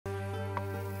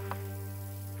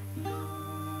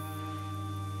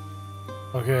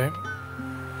Okay.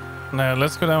 Now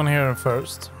let's go down here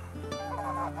first.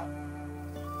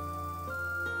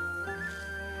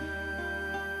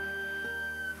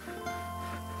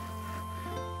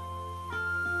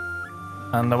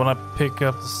 And I want to pick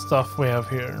up the stuff we have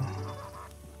here.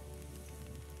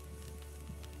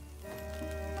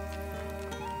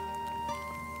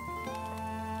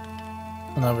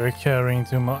 Now we're carrying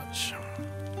too much.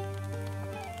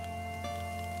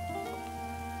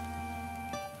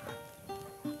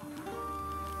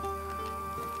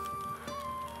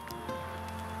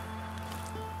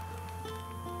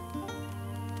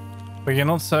 We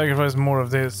cannot sacrifice more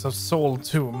of this. I've sold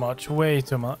too much, way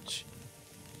too much.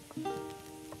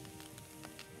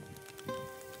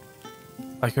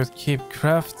 I could keep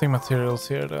crafting materials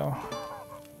here though.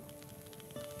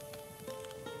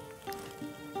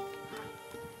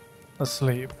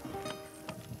 Asleep.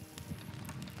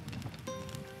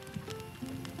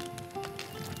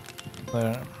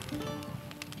 There.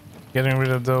 Getting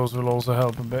rid of those will also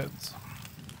help a bit.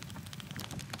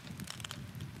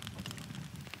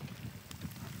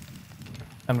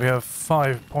 And we have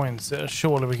 5 points there.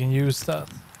 Surely we can use that.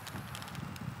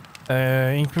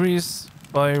 Increase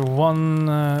by 1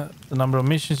 the number of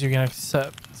missions you can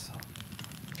accept.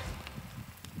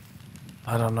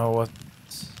 I don't know what.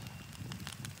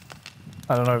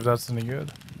 I don't know if that's any good.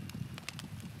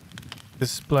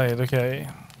 Displayed, okay.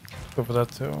 Go for that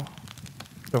too.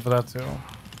 Go for that too.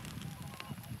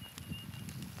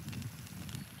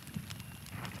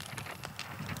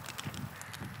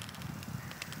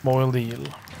 Boiled eel.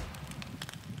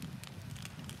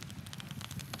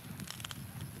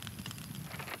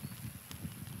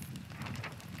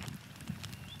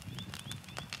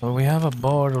 Well, we have a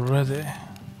board already.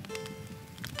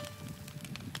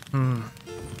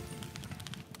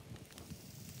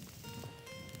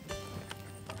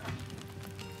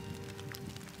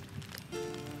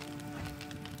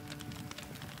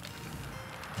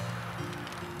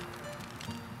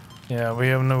 Yeah, we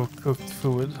have no cooked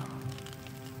food.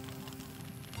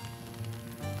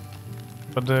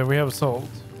 But we have salt.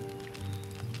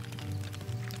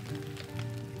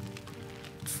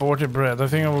 40 bread. I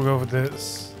think I will go with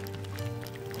this.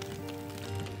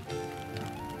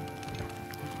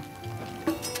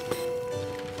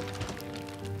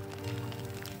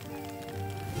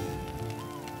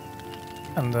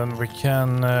 And then we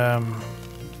can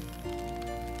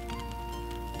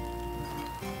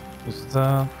use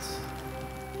that.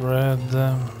 Bread.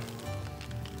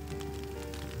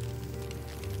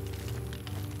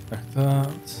 Like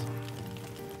that.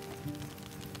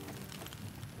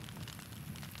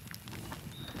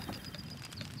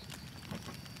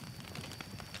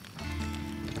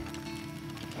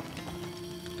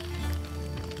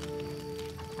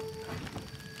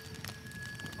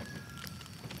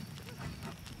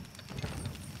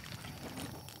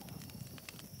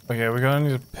 Okay, we're gonna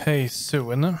need to pay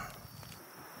soon.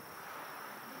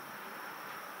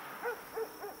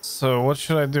 So what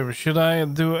should I do? Should I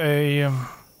do a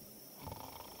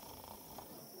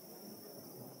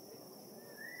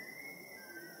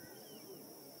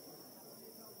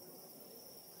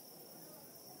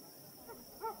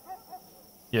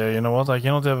yeah, you know what? I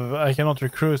cannot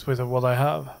recruit with what I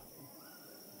have.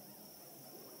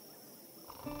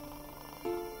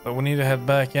 But we need to head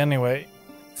back anyway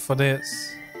for this.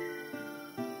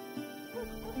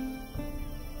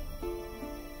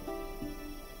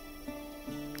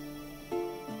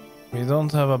 We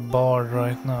don't have a bard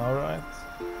right now, right?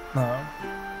 No.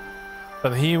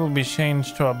 But he will be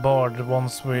changed to a bard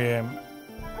once we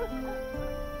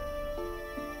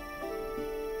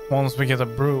get a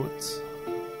brute.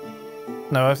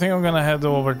 No, I think I'm gonna head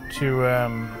over to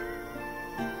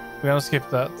we're gonna skip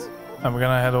that. And we're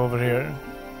gonna head over here.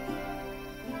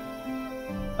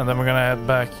 And then we're gonna head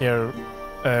back here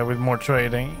with more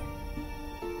trading.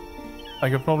 I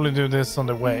could probably do this on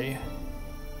the way.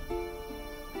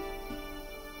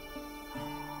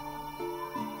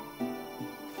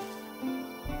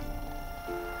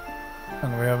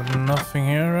 And we have nothing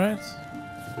here, right?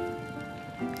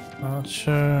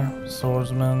 Archer,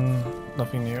 swordsman,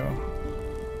 nothing new.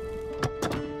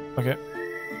 Okay,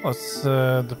 let's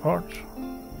depart.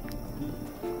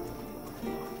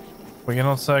 We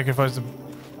cannot sacrifice the...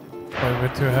 Are we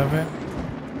too heavy?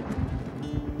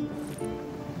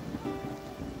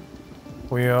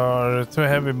 We are too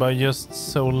heavy by just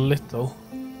so little.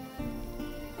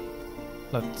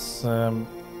 Let's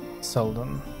sell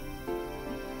them.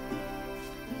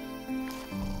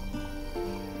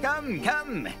 Come,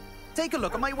 come! Take a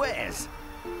look at my wares.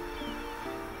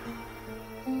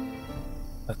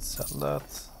 Let's sell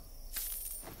that.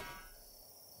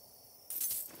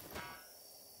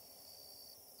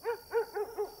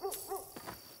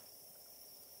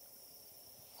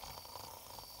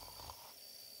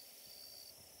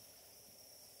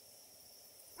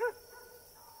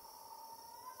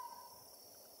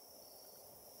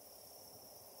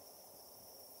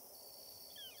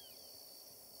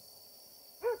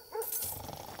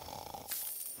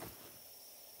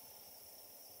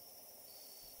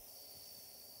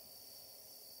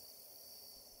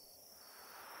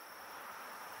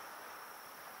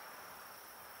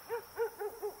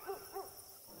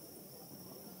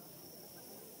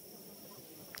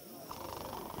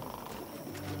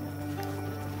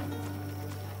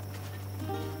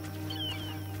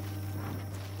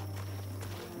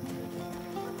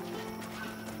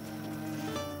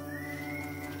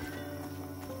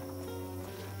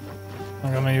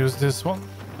 I'm gonna use this one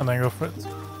and then go for it.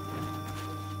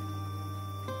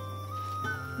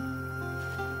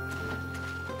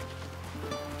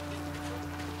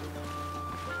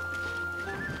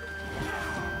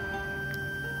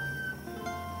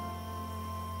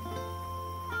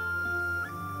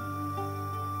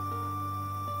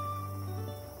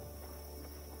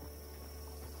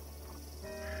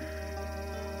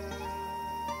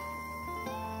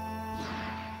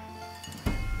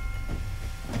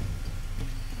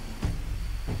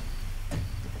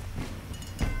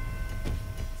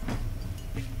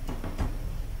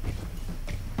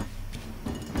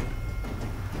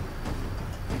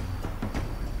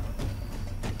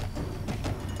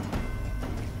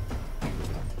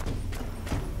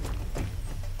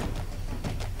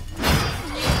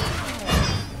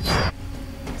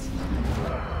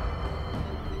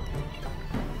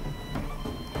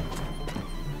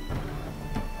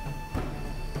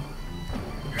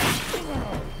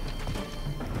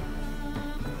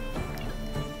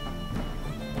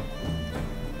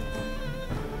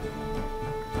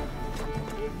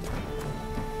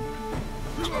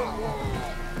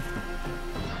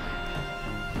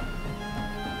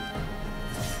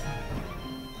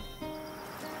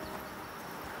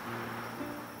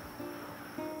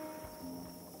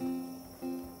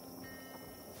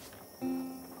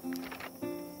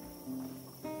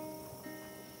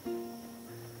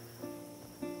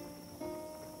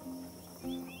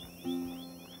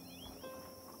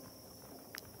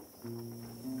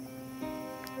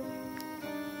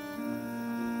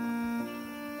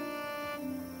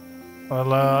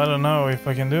 Well, I don't know if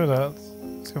I can do that.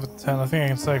 Let's go for 10. I think I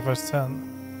can sacrifice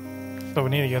 10. So we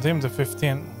need to get him to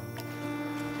 15.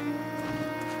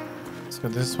 Let's go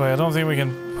this way. I don't think we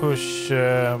can push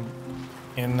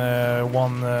in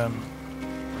one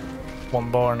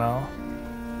bar now.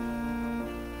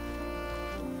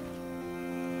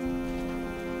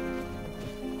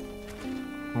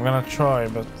 I'm gonna try,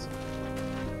 but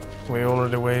we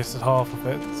already wasted half of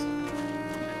it.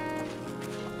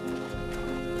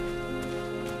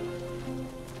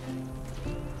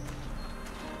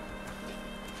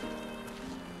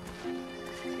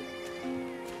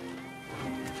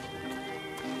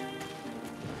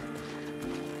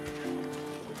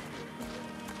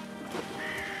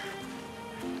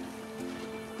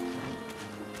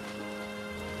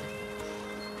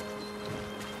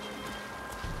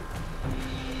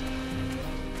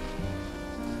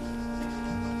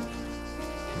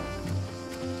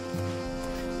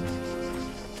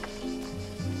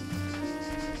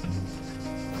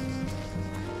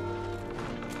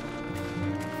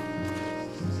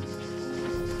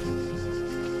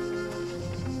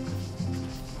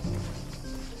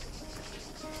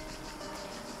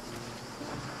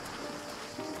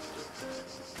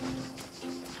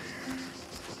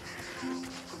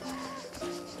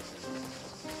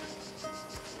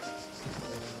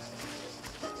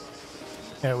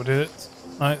 Yeah, we did it.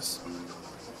 Nice.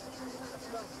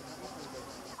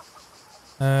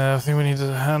 I think we need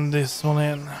to hand this one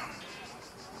in.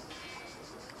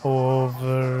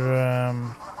 Over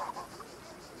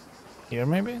here,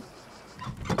 maybe?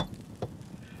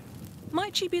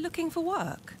 Might she be looking for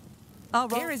work?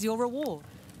 Here is your reward.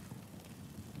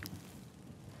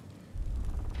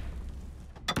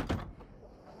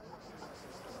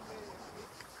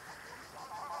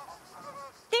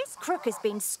 This crook has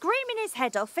been screaming his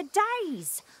head off for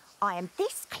days. I am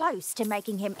this close to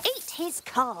making him eat his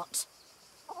cart.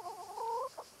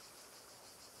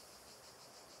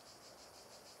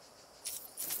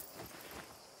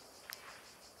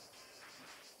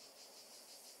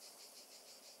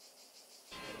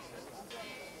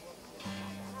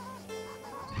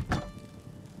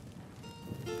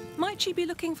 Might she be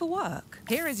looking for work?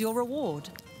 Here is your reward.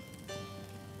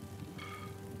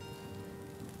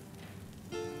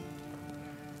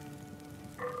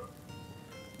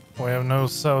 We have no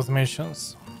south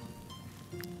missions.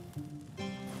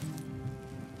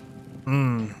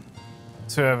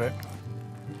 Too heavy.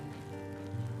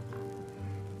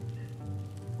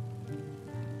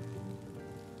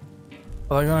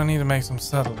 But I'm gonna need to make some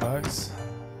saddlebags.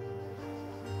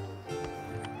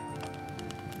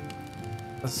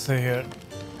 Let's see here.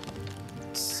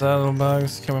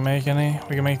 Saddlebags, can we make any?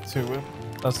 We can make 2.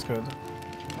 That's good.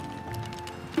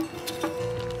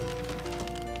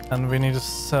 And we need to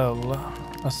sell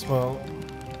as well.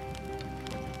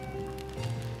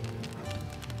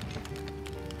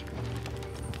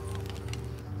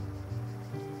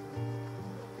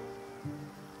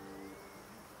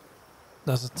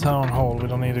 That's a town hall, we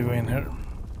don't need to go in here.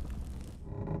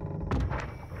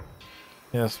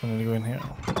 Yes, we need to go in here.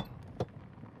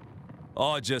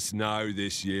 I just know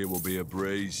this year will be a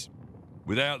breeze.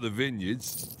 Without the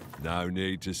vineyards, no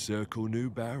need to circle new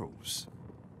barrels.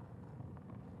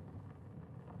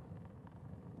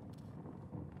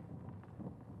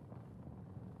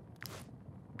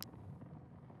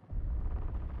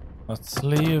 Let's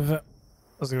leave.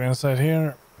 Let's go inside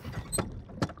here.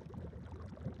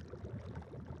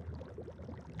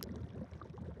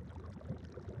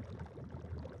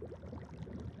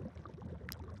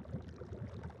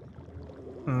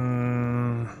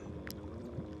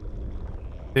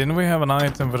 Didn't we have an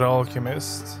item for the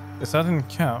alchemist? Is that in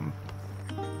camp?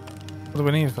 What do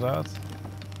we need for that?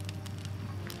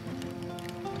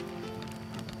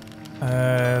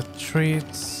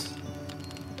 Treats.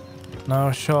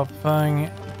 No shopping.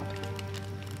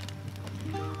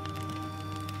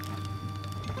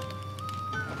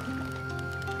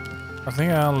 I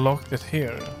think I unlocked it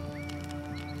here.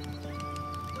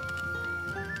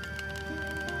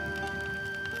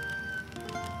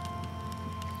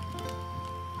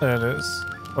 There it is.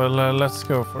 Well, let's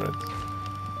go for it.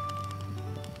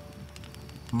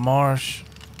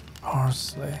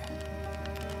 Parsley.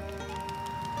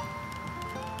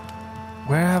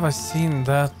 Where have I seen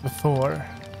that before?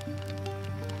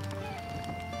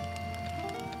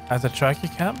 At the tracker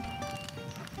camp?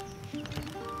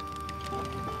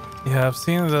 Yeah, I've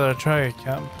seen it at a tracker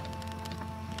camp.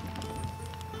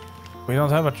 We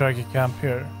don't have a tracker camp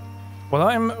here. What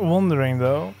I'm wondering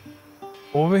though,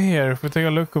 over here, if we take a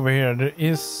look over here, there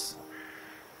is...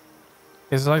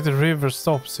 It's like the river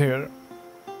stops here.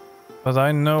 But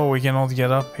I know we cannot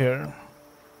get up here.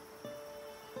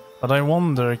 But I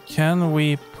wonder, can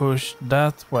we push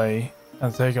that way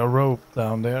and take a rope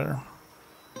down there?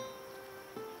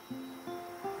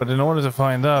 But in order to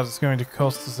find out, it's going to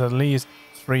cost us at least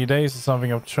 3 days or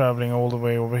something of traveling all the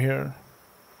way over here.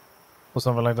 Or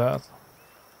something like that.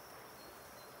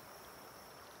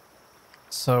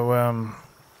 So,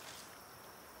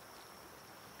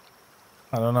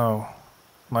 I don't know.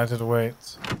 Might have to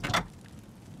wait.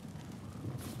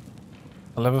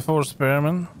 A level 4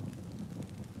 spearman.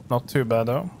 Not too bad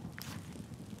though.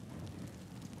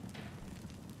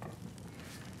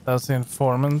 That's the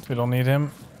informant. We don't need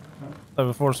him.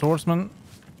 Level 4 swordsman.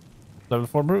 Level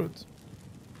 4 brute.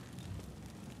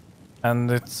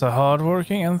 And it's a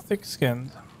hardworking and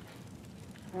thick-skinned.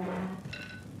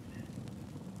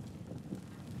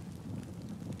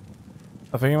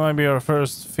 I think it might be our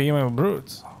first female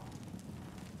brute.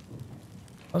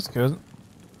 That's good.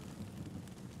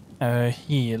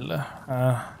 Heal.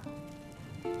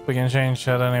 We can change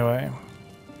that anyway.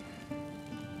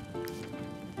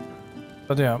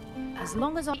 But yeah. As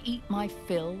long as I eat my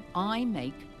fill, I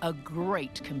make a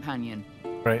great companion.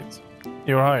 Great.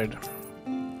 You're hired.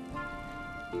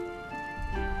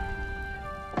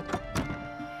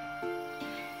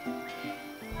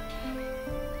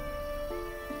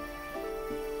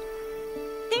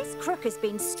 This crook has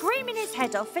been screaming his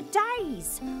head off for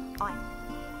days.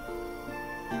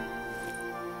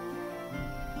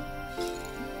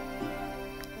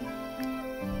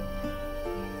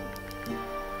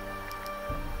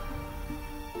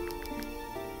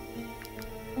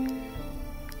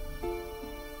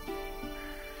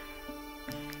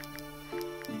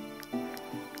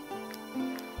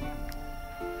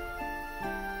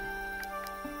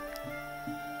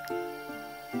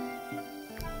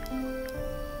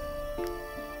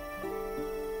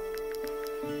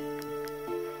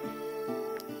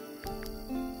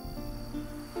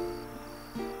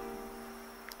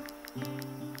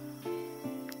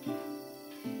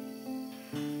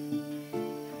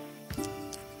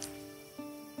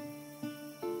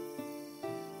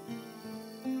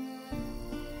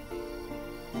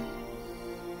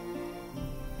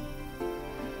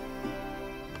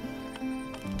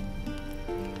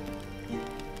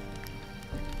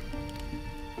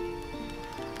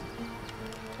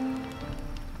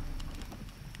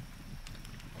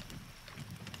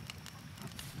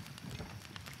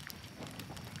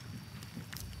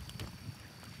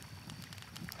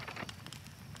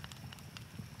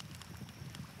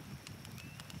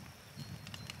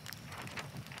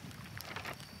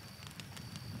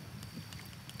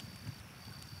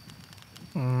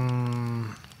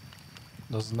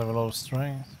 Doesn't have a lot of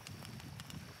strength.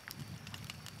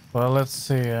 Well, let's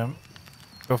see.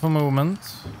 Go for movement.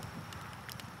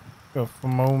 Go for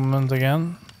movement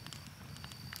again.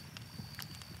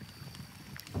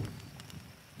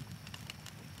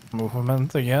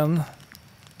 Movement again.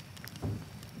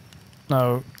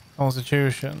 No,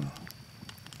 constitution.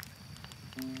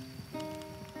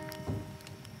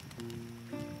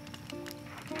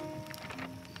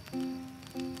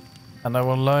 And I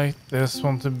would like this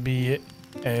one to be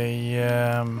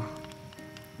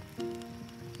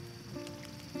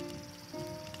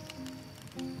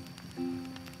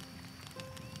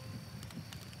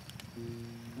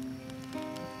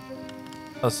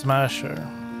a smasher.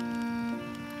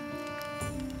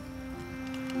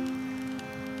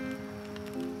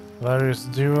 Various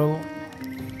dual.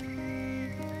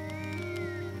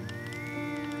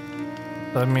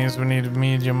 That means we need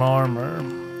medium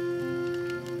armor.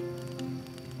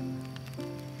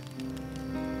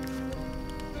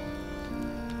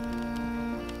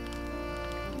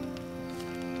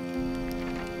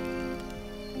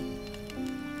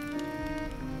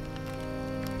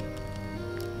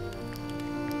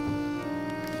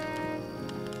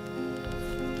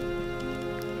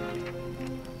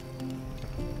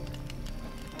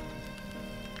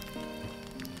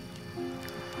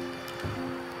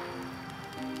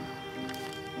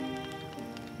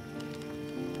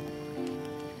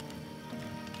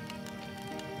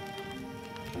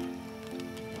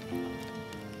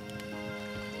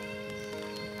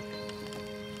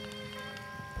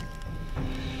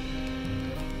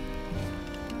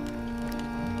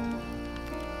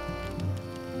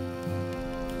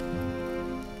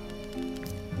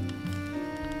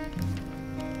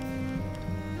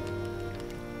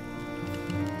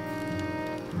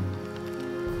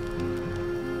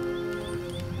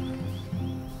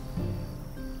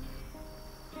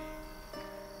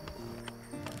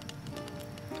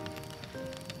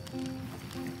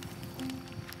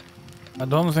 I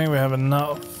don't think we have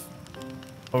enough,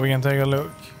 but we can take a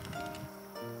look.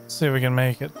 See if we can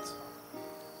make it.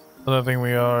 But I think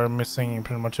we are missing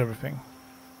pretty much everything.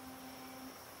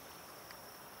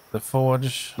 The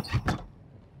forge.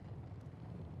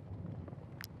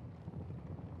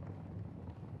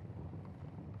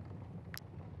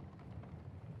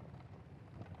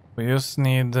 We just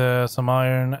need some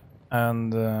iron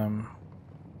and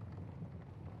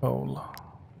coal.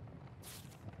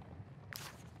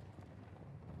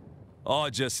 I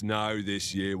just know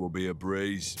this year will be a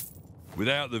breeze.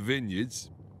 Without the vineyards,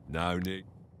 no need.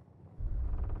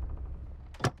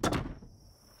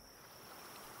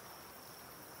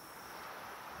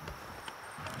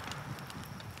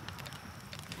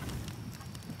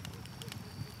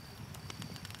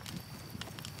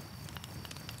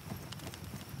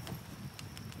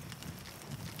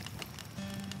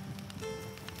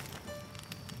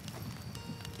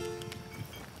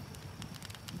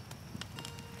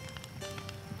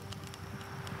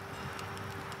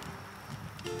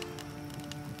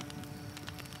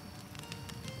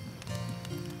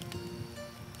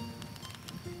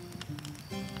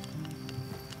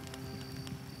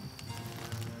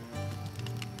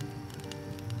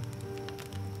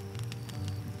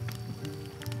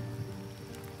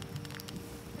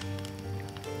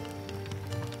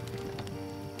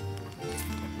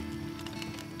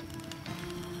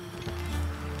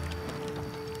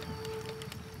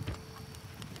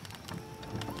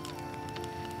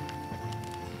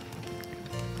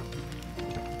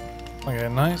 Okay,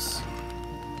 nice.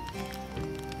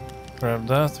 Grab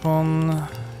that one.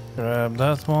 Grab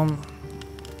that one.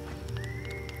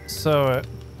 So,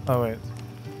 oh wait.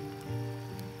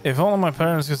 If all of my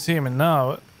parents could see me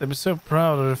now, they'd be so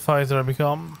proud of the fighter I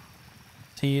become.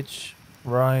 Teach,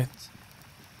 right.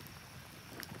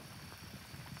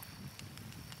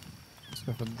 Let's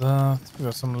go for that. We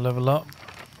got some level up.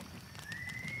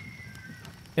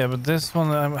 Yeah, but this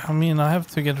one, I mean, I have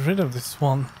to get rid of this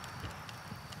one.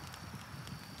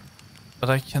 But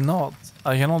I cannot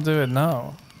do it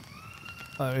now.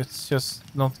 It's just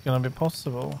not gonna be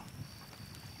possible.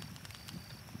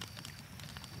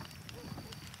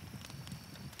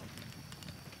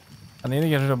 I need to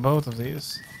get rid of both of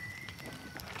these.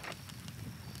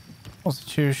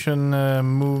 Constitution,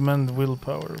 movement,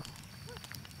 willpower.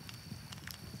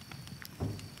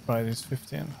 Right, it's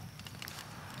 15.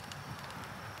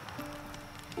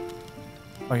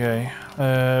 Okay,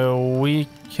 we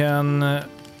can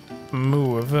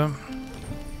move.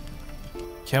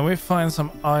 Can we find some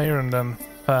iron then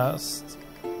fast?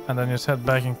 And then just head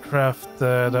back and craft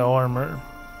the armor.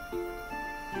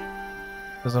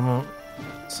 There's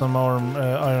some more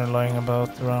iron lying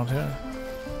about around here.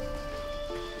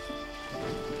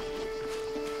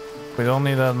 We don't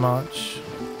need that much.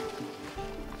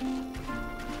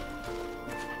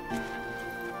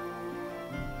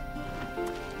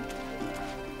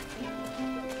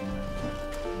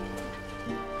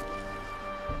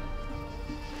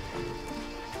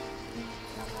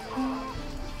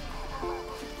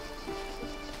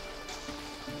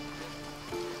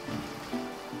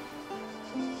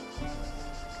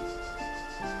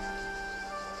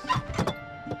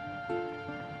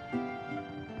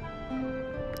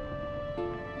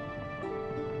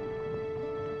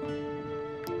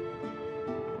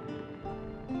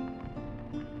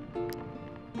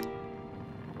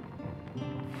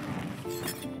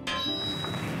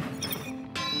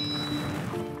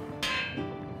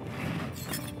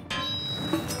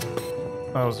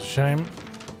 That was a shame.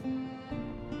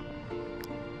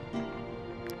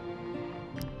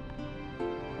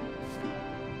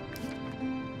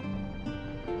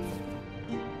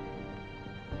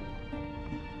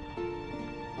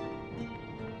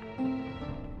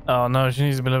 Oh no, she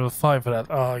needs to be level 5 for that.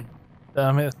 Oh,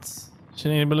 damn it. She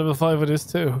needs to be level 5 for this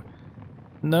too.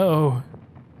 No.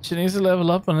 She needs to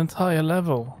level up an entire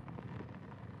level.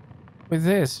 With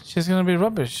this, she's gonna be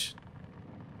rubbish.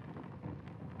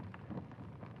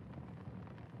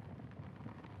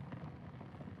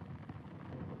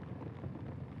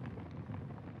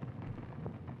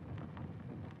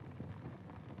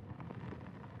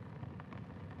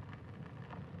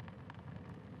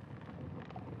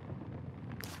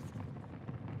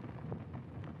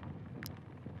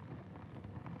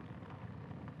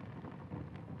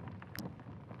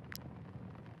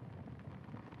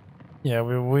 Yeah,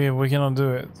 we cannot do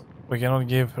it. We cannot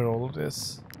give her all of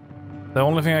this. The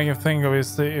only thing I can think of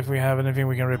is if we have anything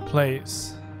we can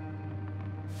replace.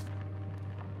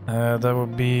 That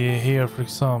would be here, for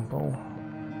example.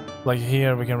 Like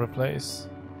here we can replace.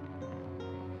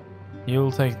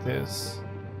 You'll take this.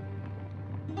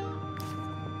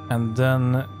 And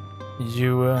then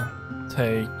you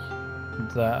take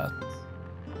that.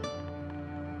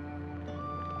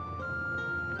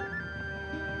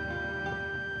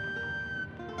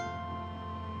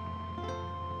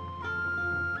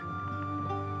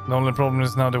 The only problem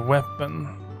is now the weapon.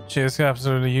 She is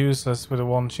absolutely useless with the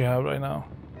one she has right now.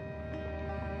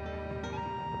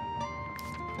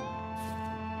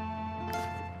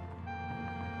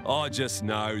 I just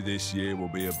know this year will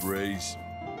be a breeze.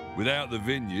 Without the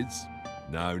vineyards,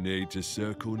 no need to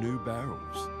circle new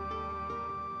barrels.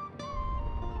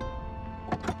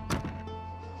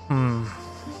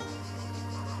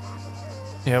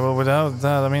 Yeah, but without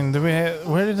that, I mean,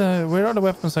 where are the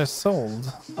weapons I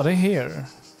sold? Are they here?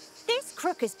 This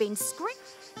crook has been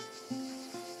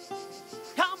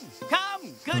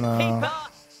Come, good No. keeper.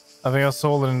 I think I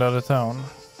sold it in the other town.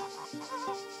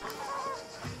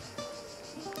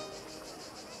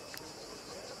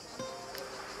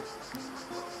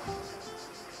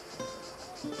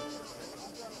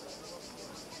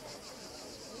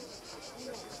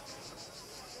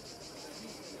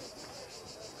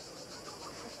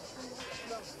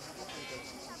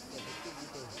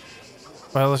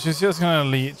 Well, she's just gonna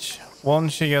leech.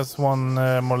 Once she gets one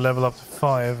more level up to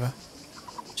 5,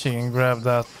 she can grab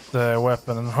that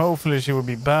weapon, and hopefully she will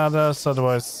be badass.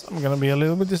 Otherwise, I'm gonna be a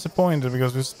little bit disappointed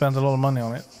because we spent a lot of money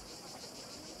on it.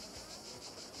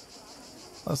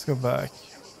 Let's go back.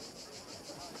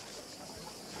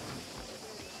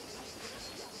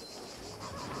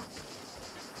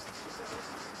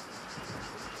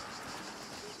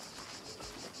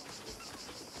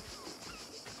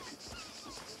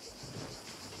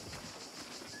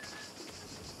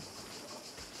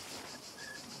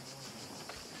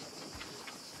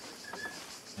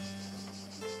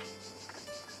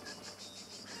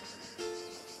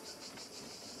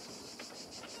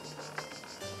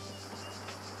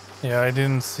 Yeah, I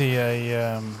didn't see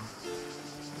a.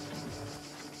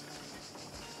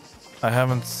 I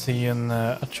haven't seen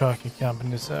a trucker camp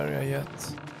in this area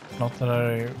yet. Not that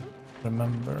I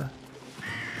remember.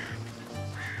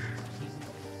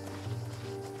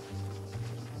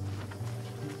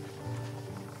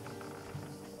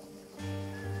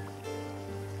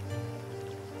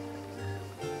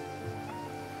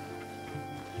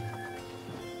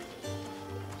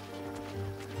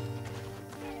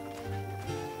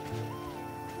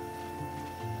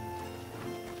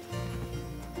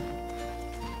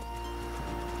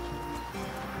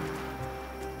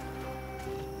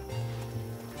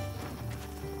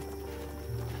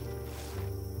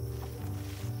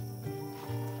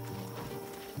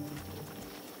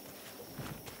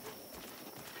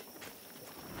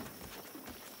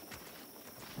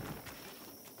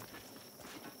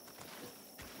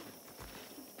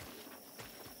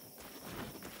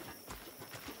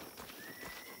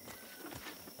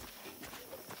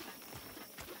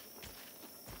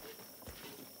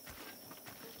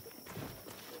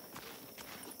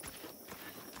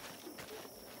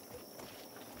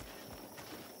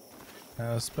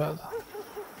 That's bad.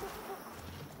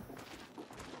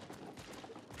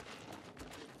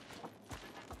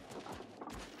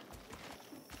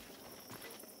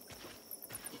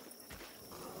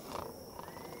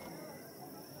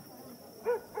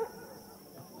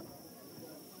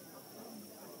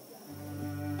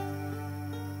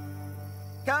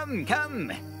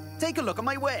 Come. Take a look at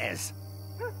my wares.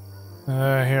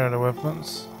 Here are the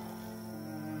weapons.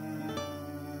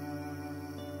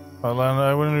 Well, and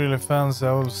I wouldn't really fancy.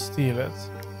 I will steal it.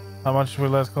 How much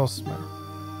will that cost me?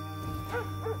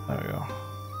 There we go.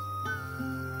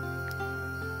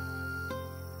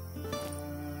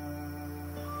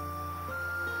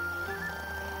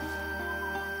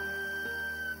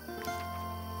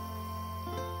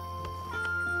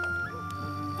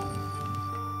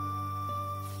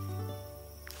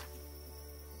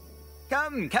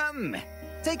 Come, come.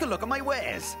 Take a look at my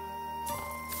wares.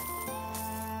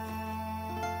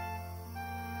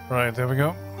 Right, there we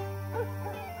go.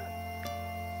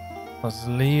 Let's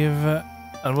leave.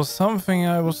 That was something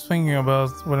I was thinking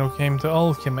about when it came to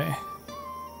alchemy.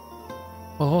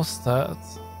 What was that?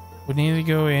 We need to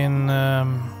go in.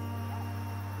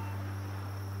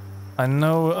 I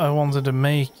know I wanted to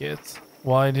make it.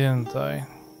 Why didn't I?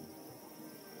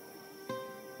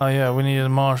 Oh yeah, we needed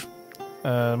marsh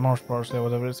bars, yeah,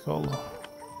 whatever it's called.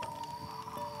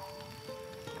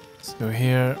 Let's go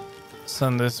here.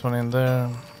 Send this one in there.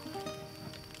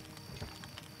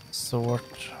 Sort.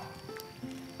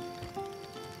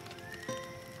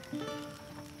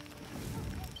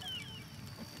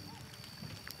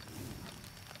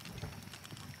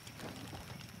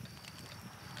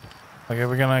 Okay,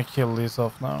 we're gonna kill these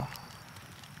off now.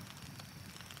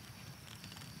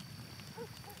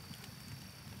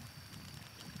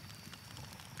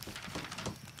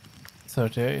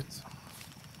 $38.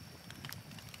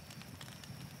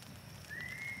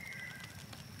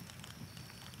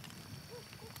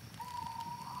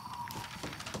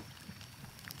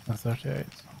 And 38.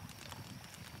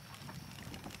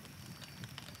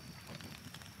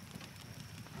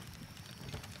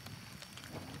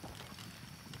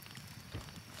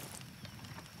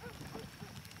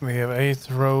 We have 8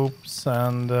 ropes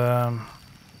and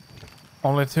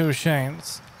only 2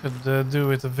 chains. Could do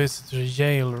with a visit to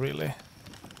jail, really.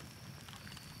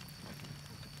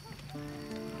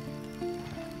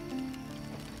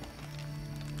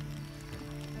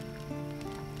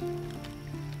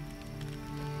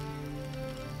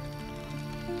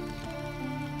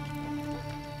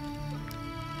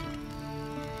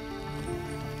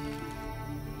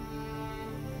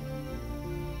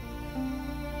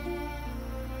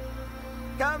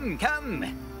 Come,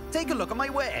 come. Take a look at my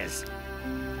wares.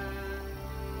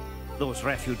 Those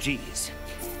refugees.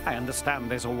 I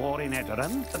understand there's a war in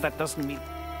Edoran, but that doesn't mean...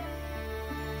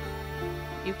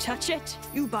 You touch it,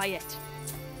 you buy it.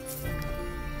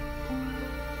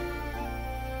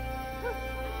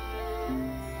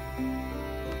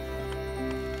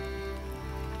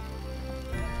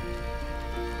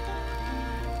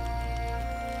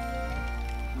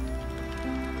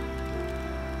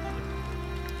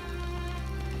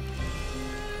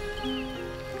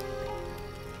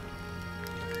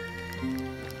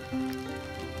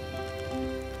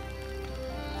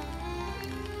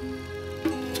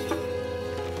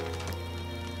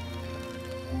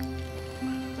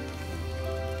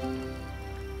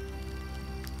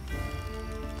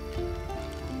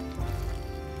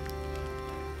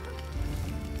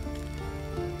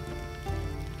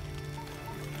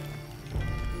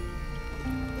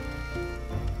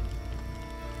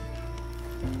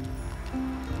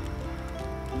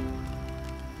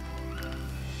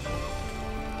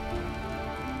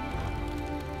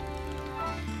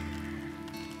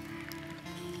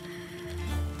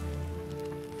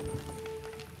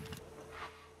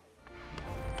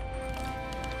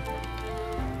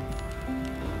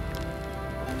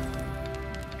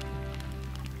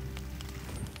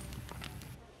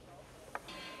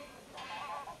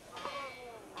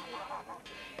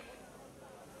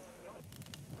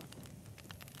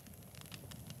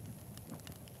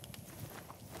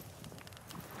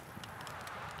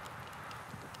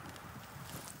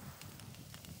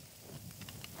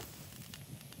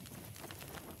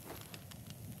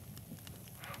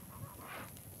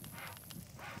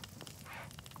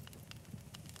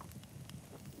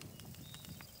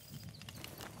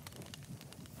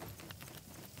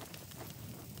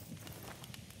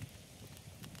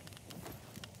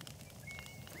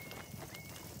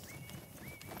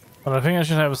 But I think I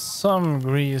should have some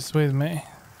grease with me.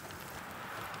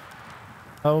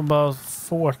 How about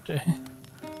 40?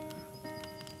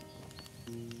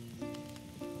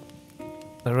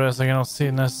 The rest I cannot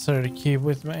see necessary to keep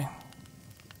with me.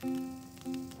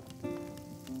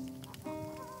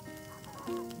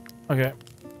 Okay.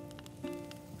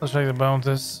 Let's check the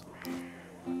bounties.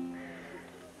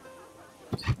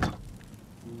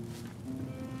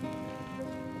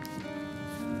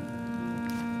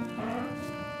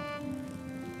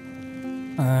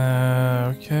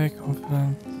 Okay,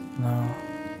 confident. No.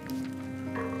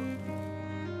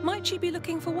 Might she be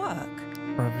looking for work?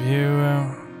 Review.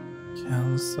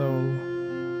 Cancel.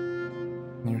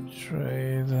 New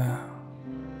trade.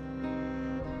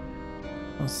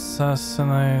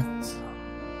 Assassinate.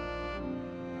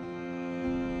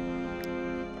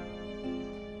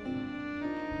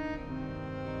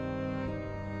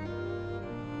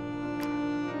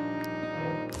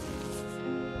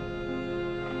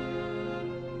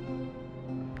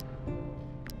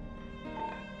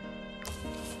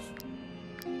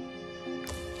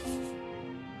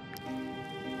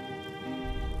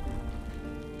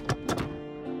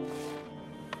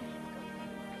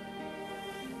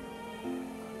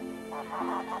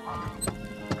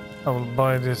 I will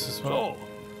buy this as well.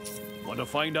 So, want to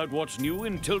find out what's new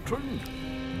in Tiltrand?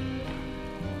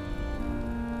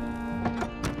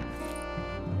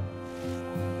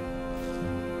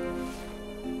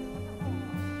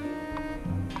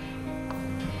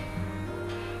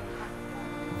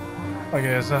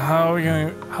 Okay, so how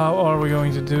are we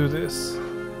going to do this?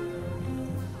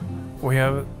 We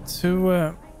have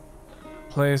two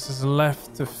places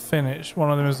left to finish.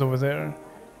 One of them is over there.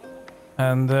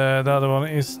 And the other one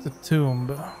is the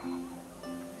tomb.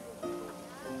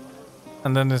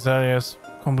 And then this area is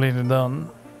completely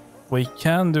done. We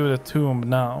can do the tomb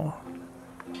now.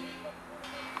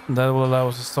 That will allow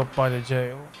us to stop by the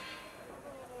jail.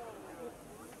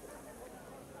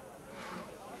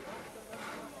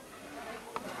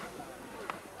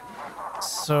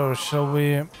 So, shall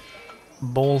we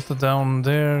bolt down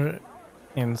there,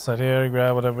 inside here,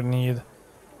 grab whatever we need,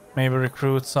 maybe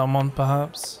recruit someone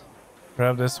perhaps,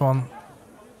 grab this one,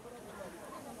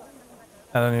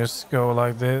 and then just go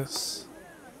like this.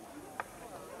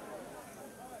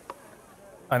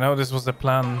 I know this was the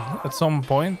plan at some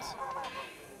point.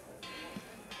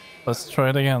 Let's try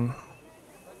it again.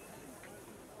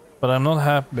 But I'm not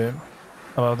happy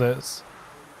about this.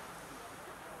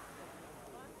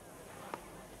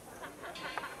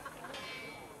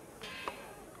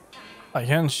 I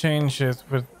can change it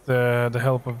with the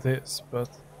help of this, but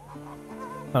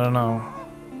I don't know.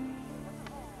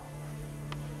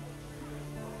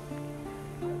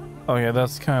 Oh yeah,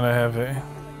 that's kind of heavy.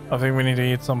 I think we need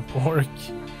to eat some pork.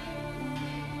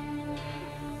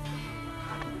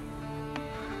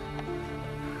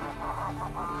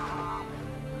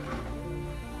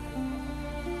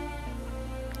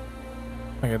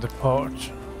 Okay, depart.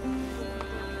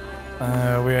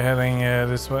 We are heading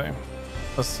this way.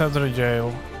 Let's head to the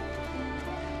jail.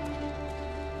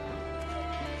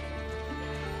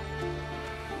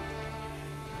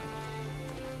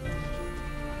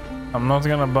 I'm not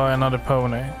gonna buy another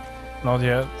pony. Not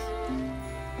yet.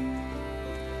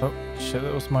 Oh shit,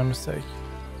 that was my mistake.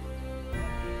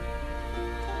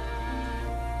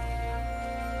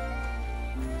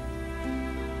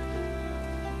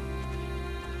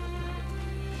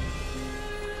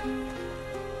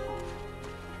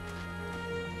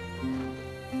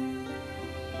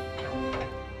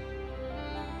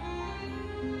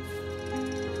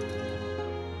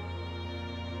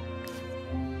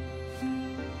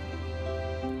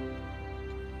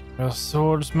 A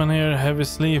swordsman here, heavy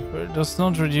sleeper, does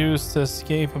not reduce the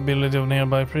escape ability of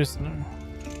nearby prisoner.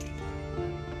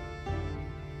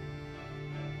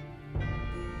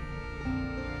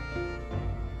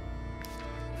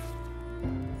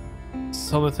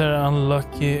 Solitaire,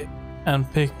 unlucky,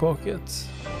 and pickpockets.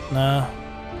 Nah.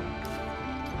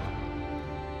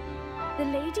 The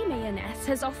Lady Mayonnaise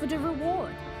has offered a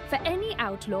reward for any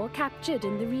outlaw captured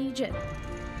in the region.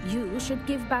 You should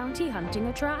give bounty hunting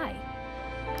a try.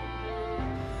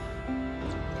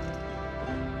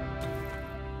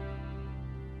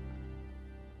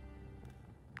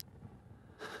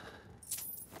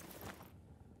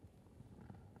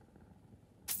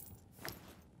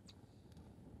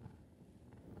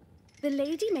 The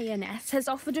Lady Mayonnaise has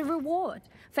offered a reward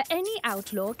for any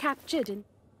outlaw captured in...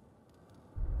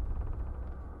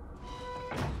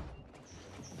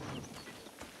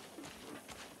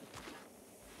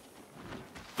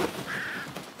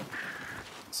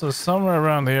 So somewhere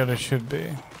around here there should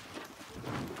be.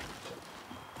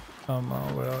 Come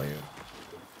on, where are you?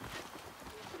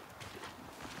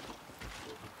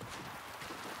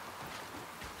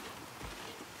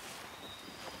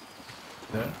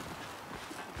 There.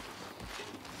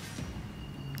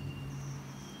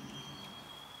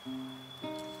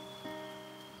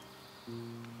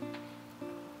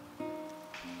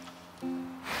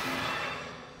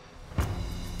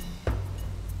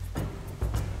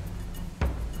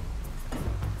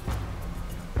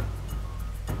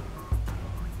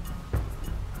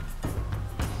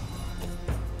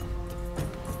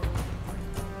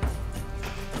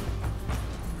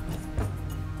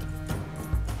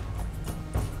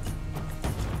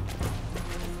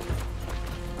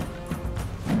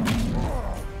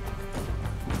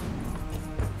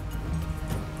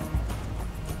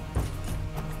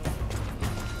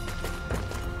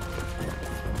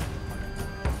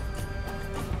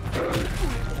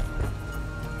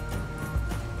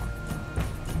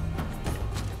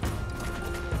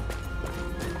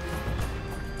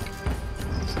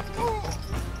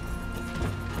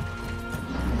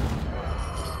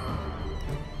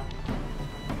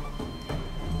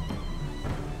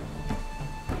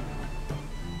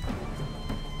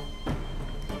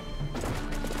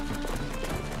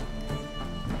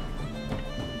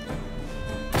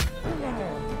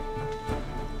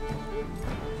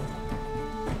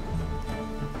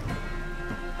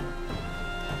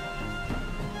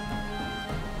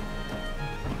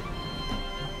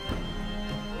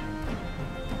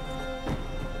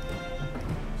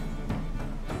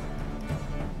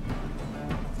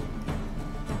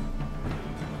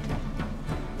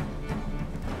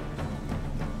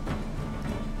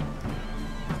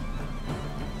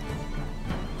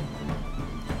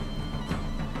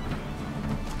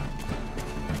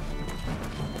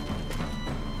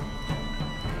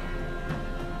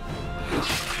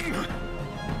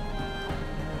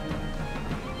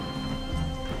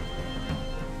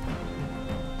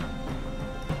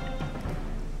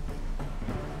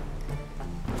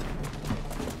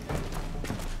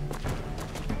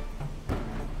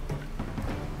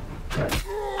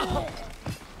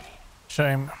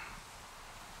 Shame.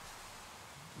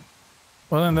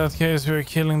 Well, in that case, we're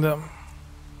killing them.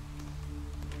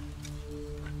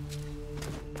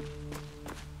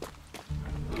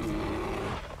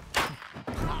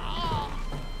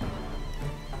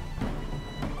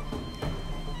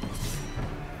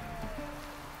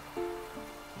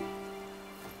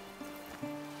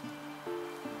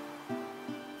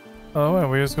 Oh, well,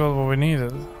 we just got what we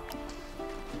needed.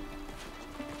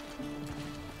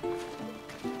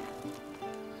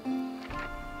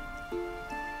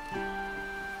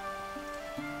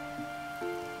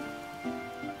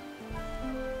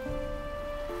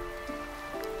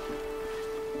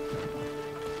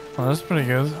 Oh, that's pretty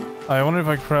good. I wonder if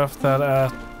I craft that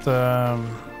at the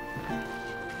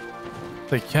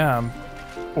camp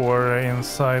or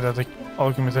inside at the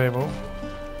alchemy table.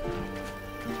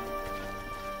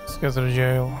 Let's go to the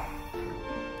jail.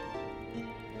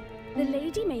 The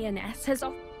Lady Mayonnaise has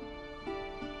offered.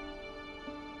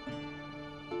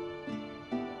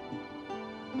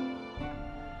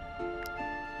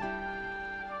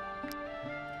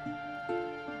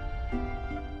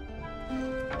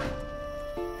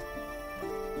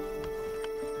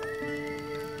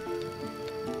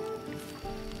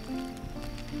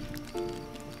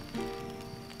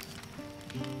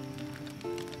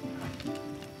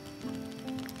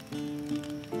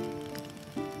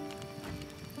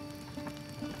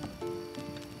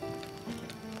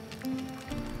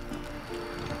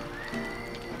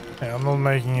 Yeah, I'm not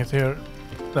making it here.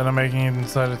 Then I'm making it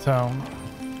inside the town.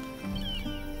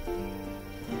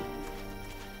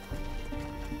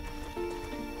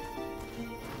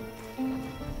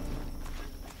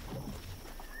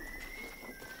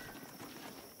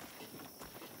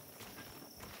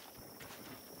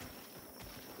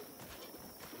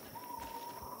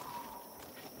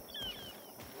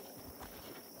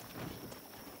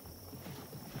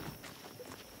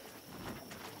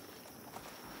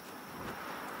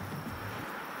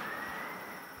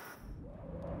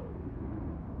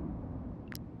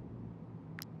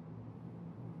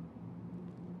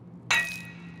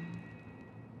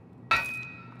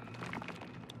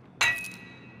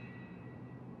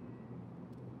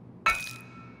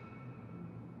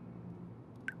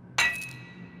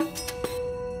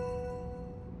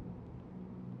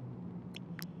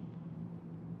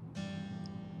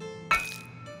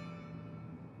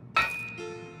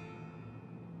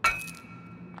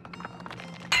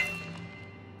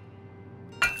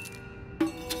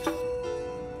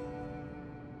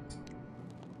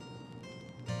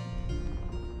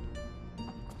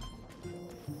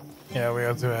 Yeah, we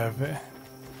are too heavy.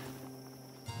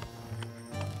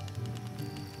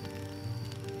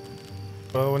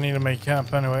 Well, we need to make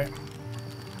camp anyway.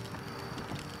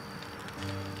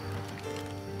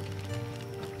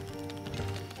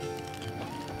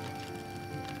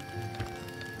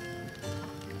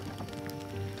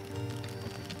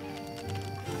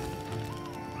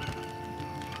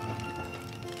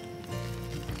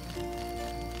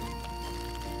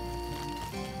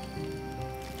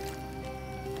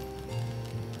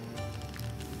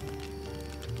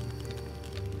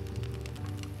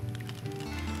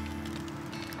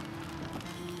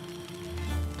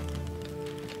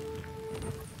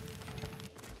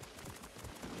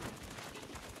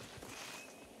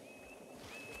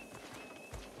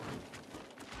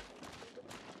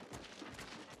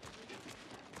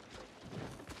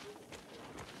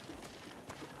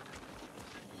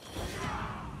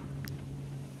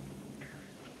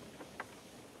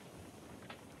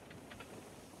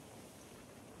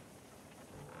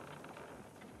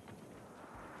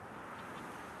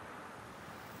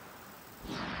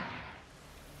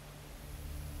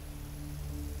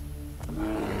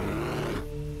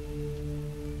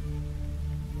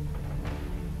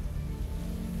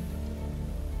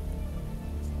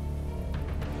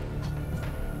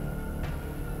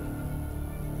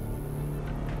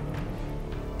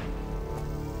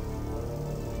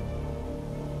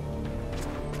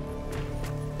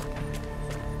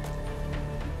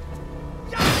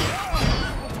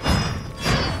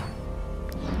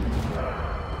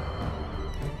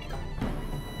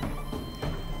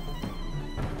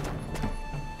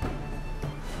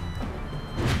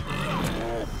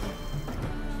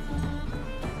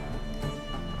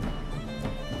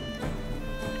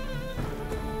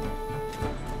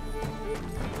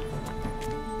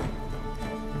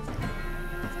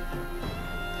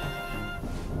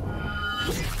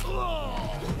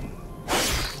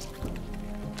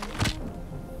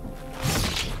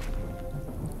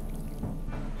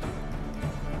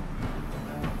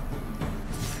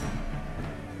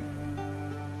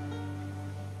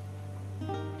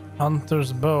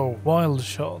 Hunter's bow, wild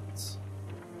shots.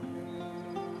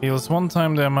 Deals one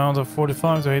time the amount of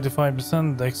 45 to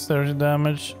 85% dexterity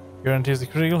damage. Guarantees a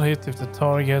critical hit if the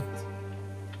target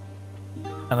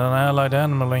and an allied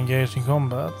animal engaged in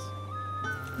combat.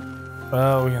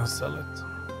 Well, we can sell it.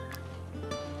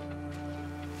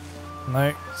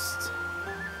 Next.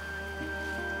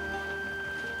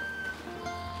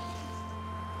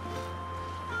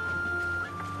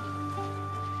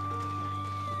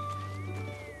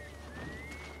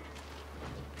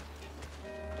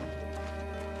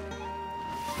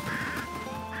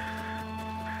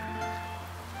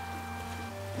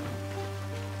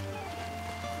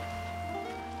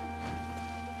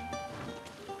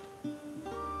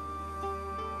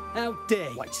 How dare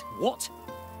you? Wait, what?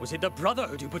 Was it the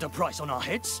Brotherhood who put a price on our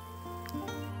heads?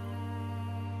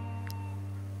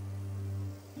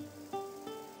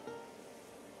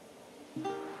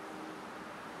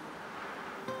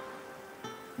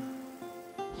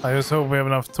 I just hope we have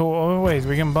enough oh wait,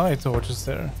 we can buy torches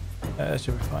there. That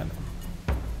should be fine.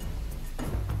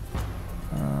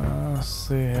 Let's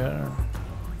see here.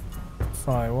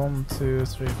 5, 1, 2,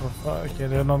 3, 4, 5. Okay,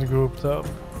 they're not grouped up.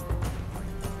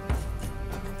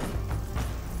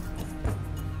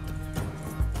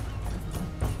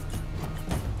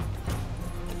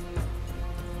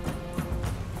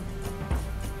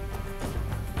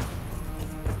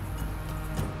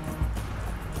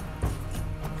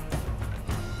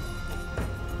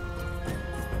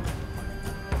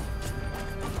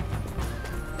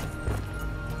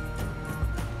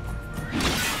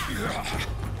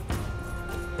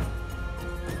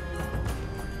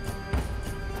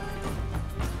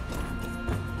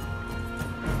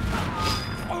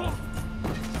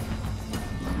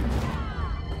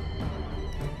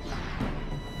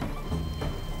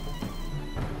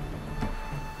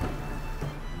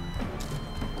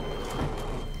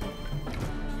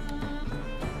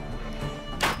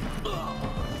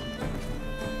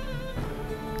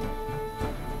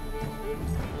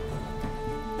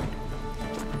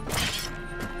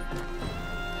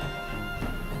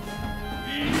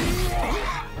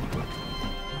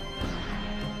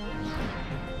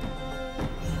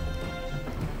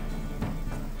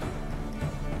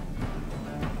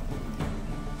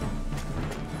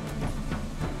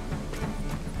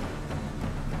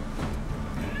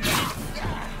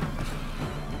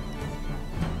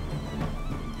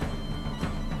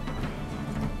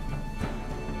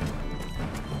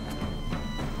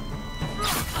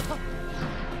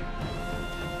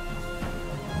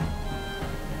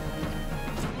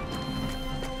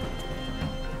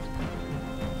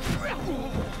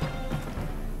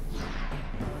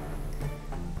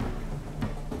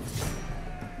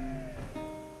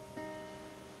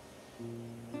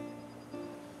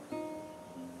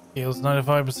 Deals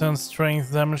 95%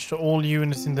 strength damage to all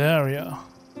units in the area.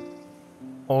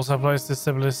 Also applies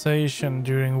destabilization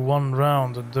during one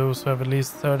round to those who have at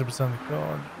least 30%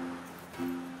 guard.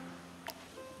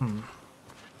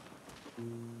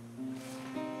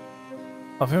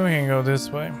 I think we can go this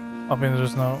way, up into the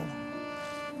snow.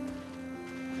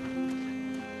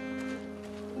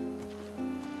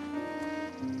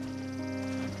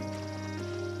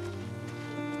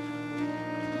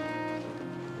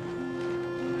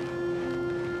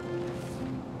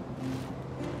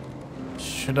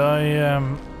 Should I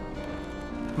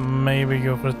maybe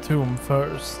go for the tomb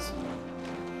first?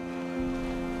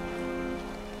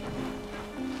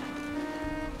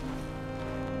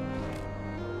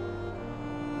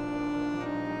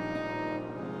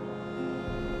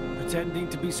 Pretending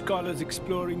to be scholars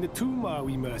exploring the tomb, are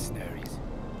we, mercenaries?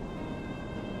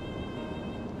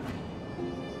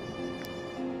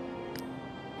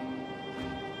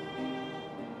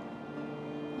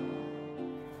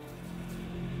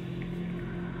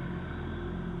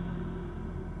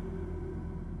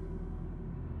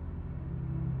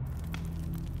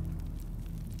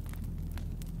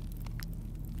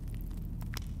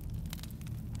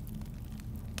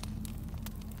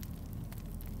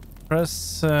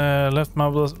 Press left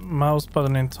mouse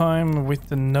button in time with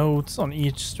the notes on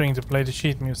each string to play the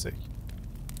sheet music.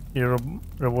 Your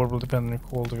reward will depend on your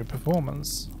quality of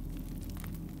performance.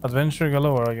 Adventure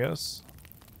galore, I guess.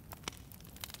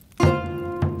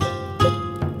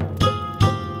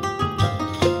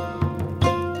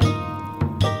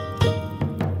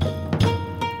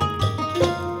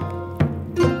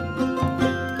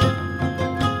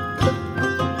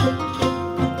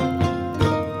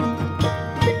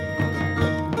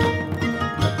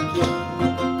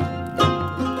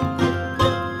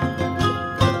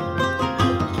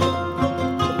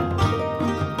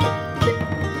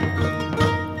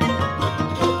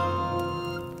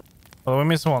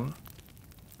 Miss one.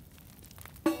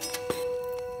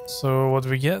 So what do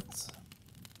we get?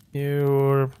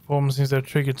 Your performance seems to have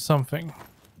triggered something.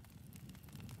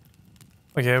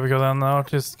 Okay, we got an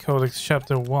Artist Codex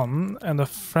Chapter 1 and a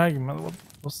fragment. What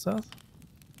was that?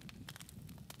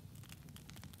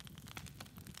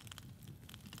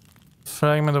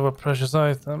 Fragment of a precious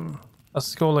item. A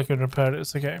skull I could repair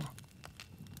this. Okay.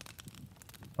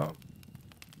 Oh.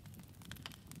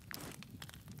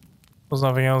 There's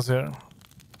nothing else here.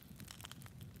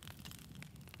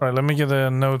 Alright, let me get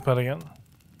a notepad again.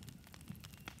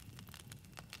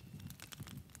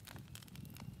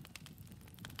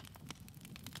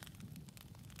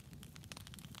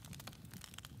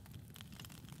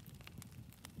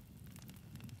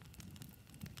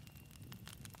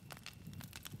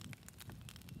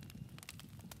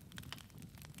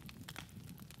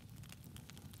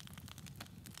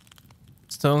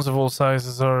 Stones of all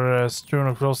sizes are strewn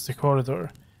across the corridor.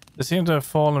 They seem to have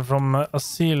fallen from a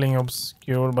ceiling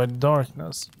obscured by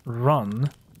darkness.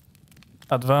 Run.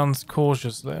 Advance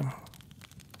cautiously.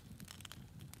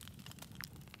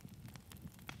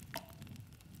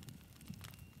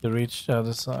 To reach the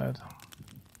other side.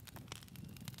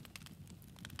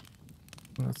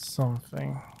 That's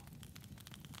something.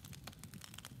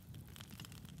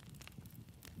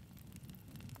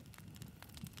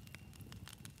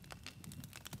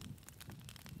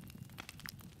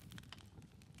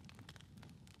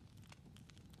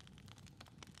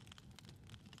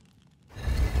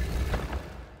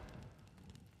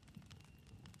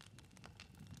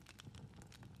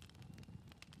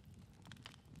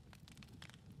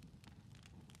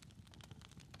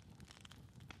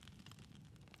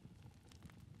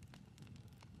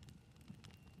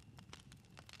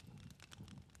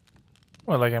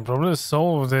 Well, I can probably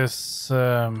solve this. Do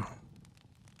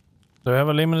I have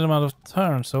a limited amount of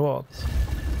turns or what?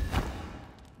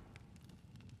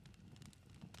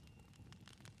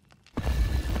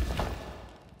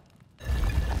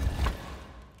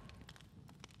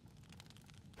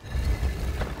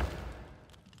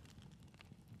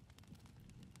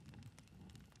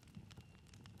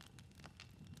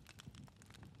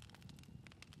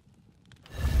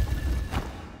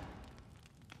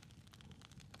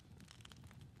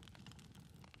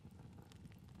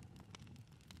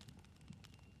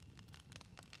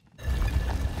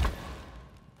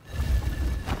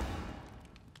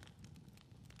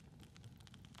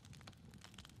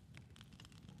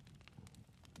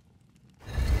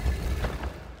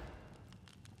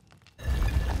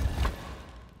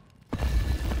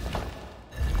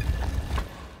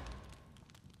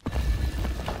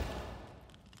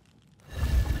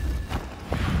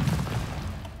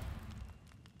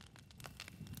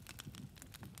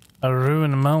 A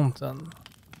ruined mountain.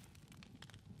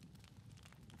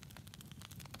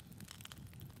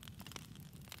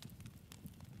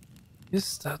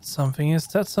 Is that something? Is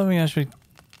that something I should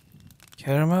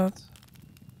care about?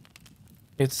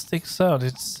 It sticks out.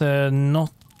 It's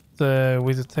not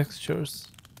with the textures.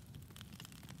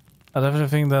 I definitely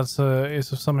think that's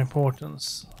is of some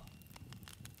importance.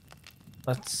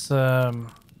 Let's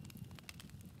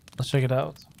check it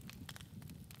out.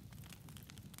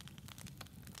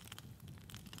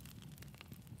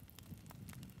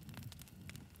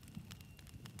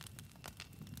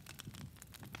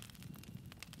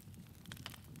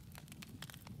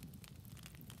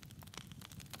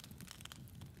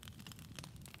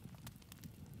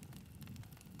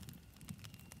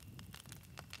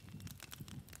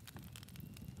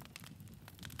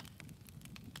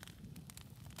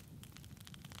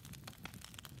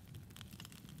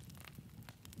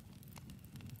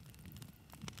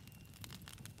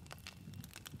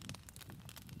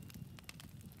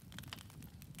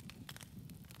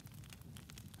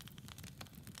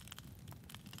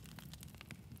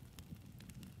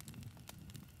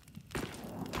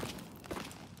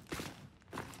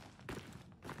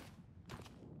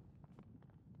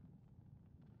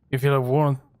 You feel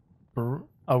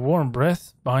a warm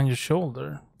breath behind your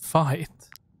shoulder. Fight.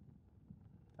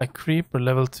 A creeper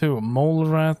level 2. Mole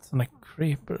rat and a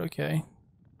creeper. Okay.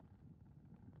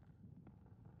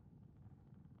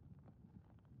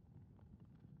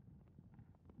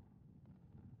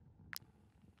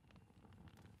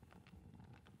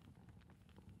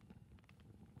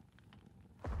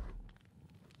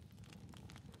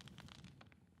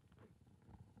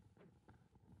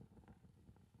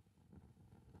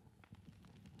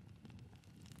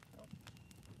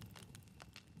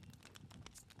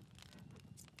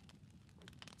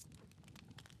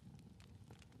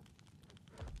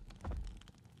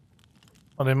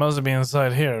 Well, they must be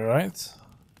inside here, right?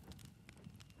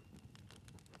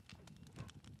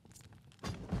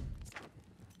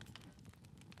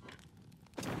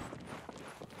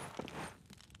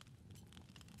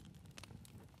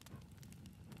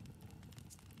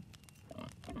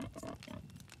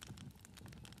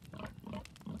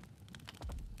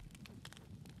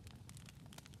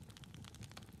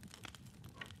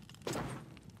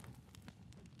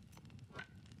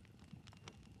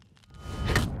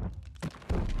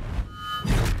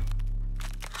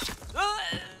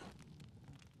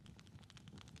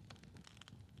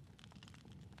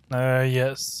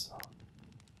 Yes.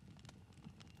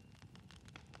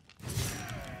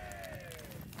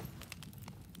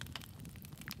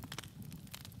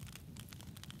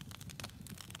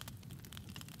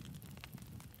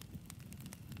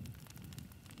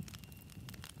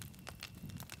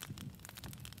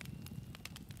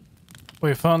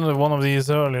 We found one of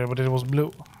these earlier, but it was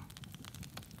blue.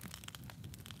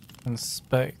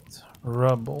 Inspect.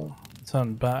 Rubble.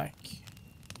 Turn back.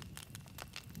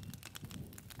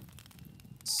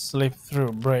 Slip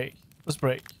through. Break. Let's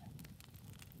break.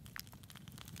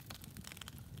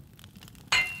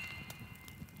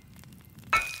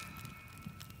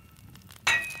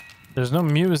 There's no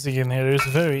music in here. It's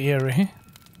very eerie.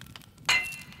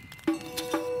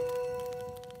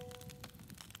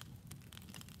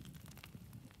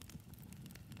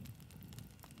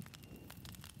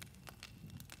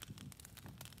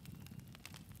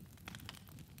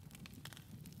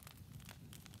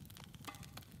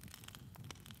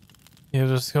 You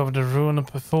discovered the ruin of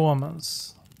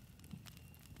performance.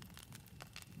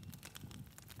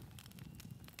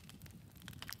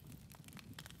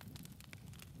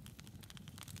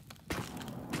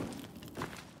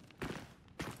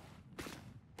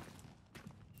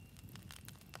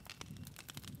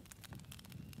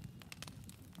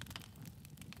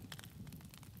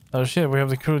 Oh shit, we have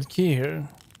the crude key here.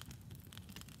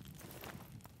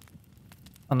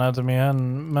 Anatomy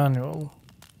and manual.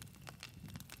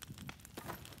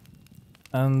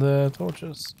 And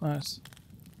torches, nice.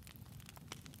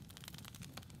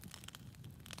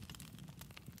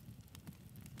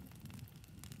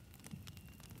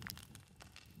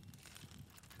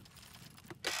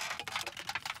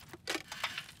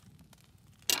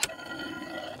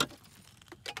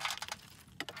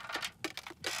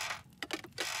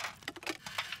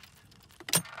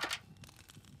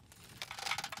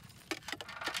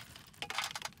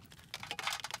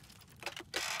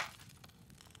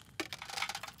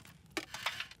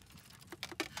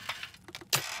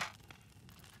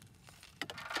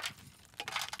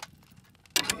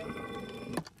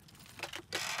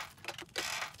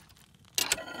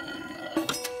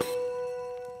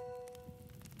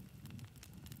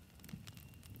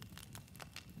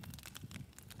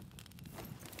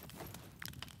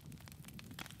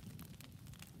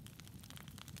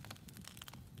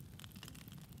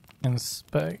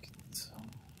 Inspect.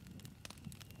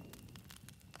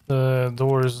 The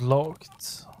door is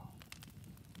locked.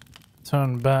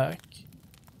 Turn back.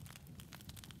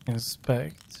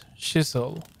 Inspect.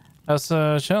 Chisel. Has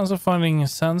a chance of finding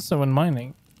sensor when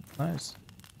mining. Nice.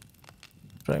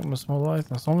 Fragment small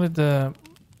items. Only the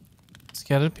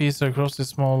scattered pieces across the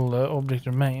small object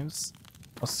remains.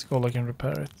 A scholar can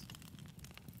repair it.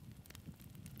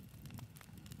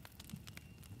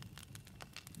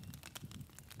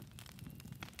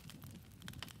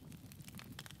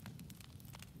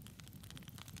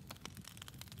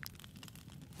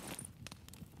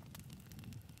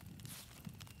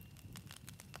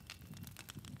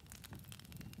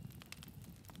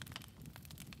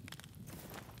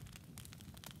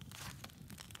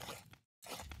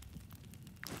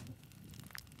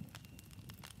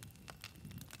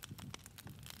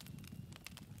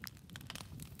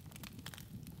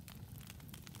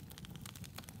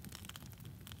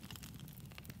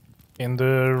 In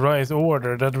the right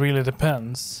order, that really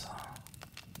depends.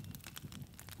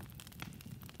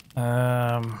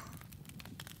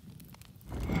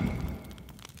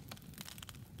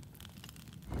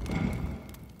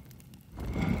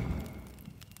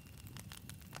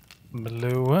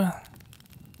 Blue.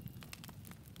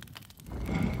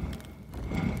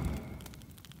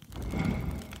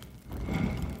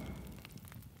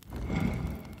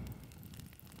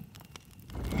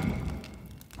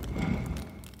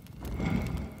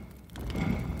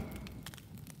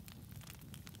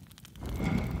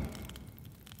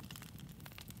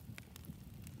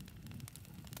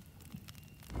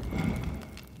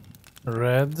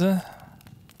 Red.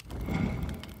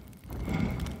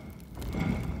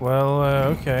 Well,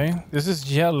 okay. This is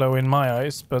yellow in my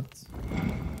eyes, but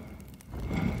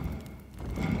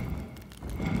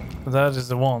that is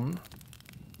the one.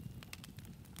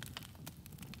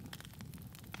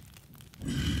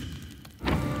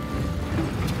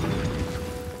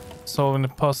 Solving the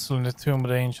puzzle in the Tomb of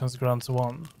the Ancients grants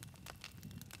 1.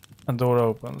 And door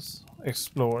opens.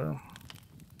 Explore.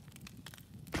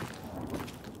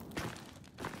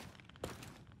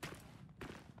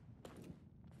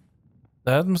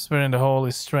 The atmosphere in the hall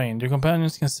is strained. Your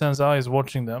companions can sense eyes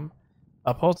watching them.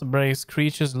 A pot breaks,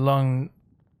 creatures lunge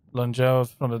out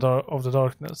from the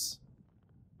darkness.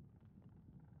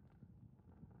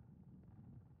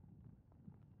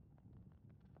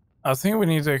 I think we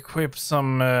need to equip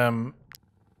some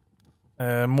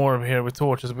more of here with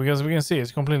torches, because we can see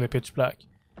it's completely pitch black.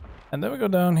 And then we go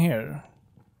down here.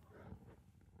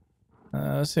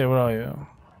 Let's see, where are you?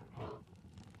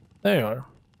 There you are.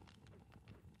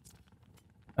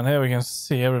 And here we can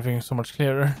see everything so much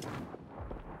clearer.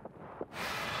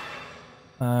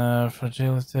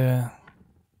 Fragility.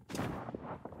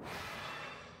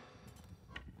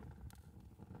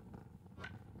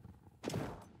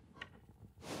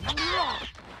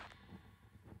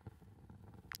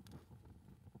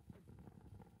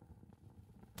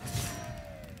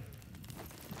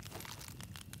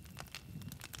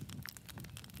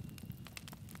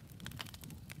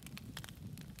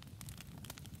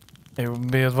 It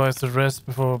would be advised to rest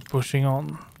before pushing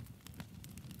on.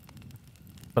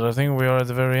 But I think we are at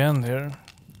the very end here.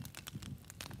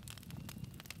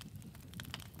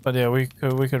 But yeah, we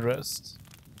could rest.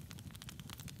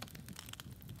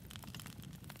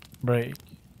 Break.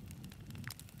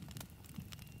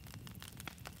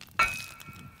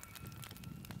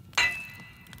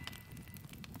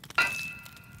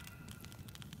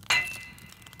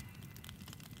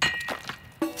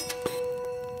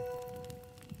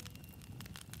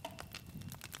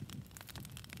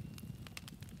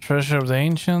 Treasure of the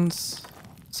Ancients,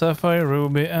 Sapphire,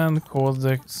 Ruby, and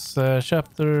Codex,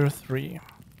 Chapter 3.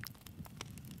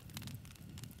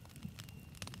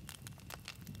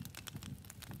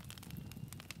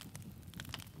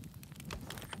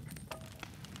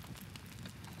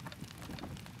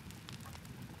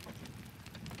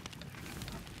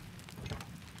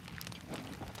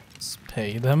 Let's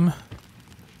pay them.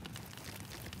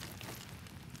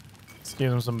 Let's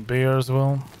give them some beer as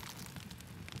well.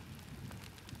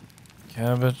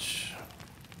 Cabbage.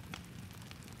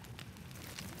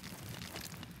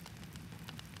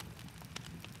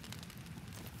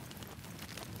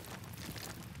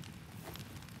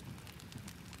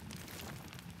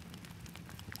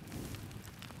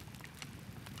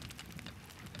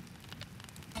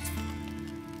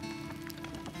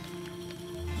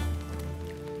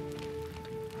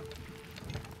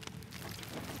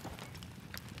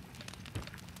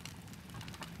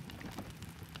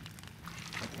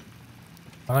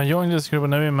 When I joined this group, I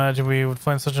never imagined we would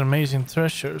find such amazing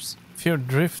treasures. Few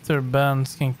drifter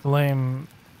bands can claim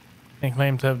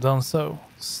to have done so.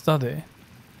 Study.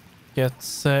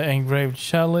 Gets engraved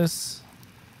chalice.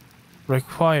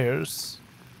 Requires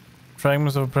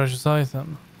fragments of a precious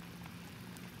item.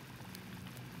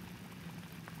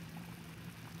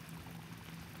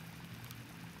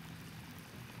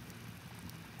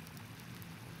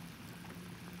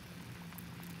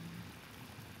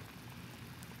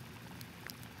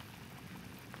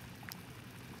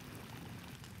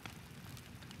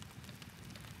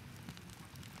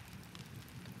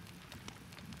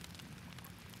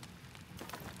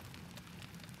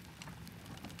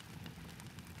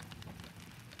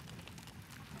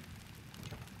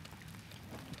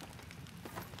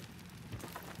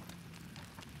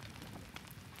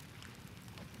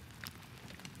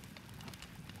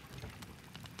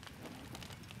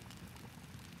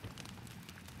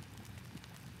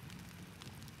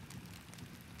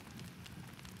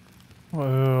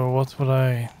 What would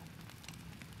I?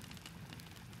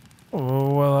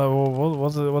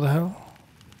 What the hell?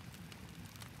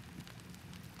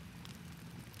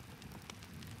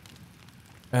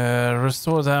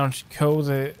 Restore damaged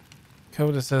code.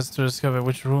 Code says to discover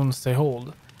which runes they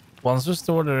hold. Once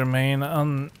restored, they remain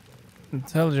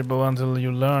unintelligible until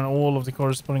you learn all of the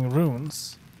corresponding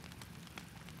runes.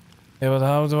 Yeah, but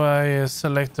how do I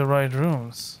select the right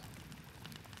runes?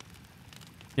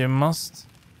 You must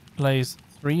place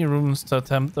 3 runes to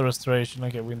attempt the restoration.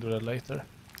 Okay, we can do that later.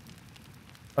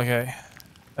 Okay.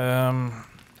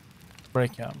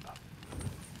 Break camp.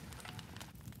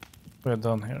 We're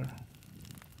done here.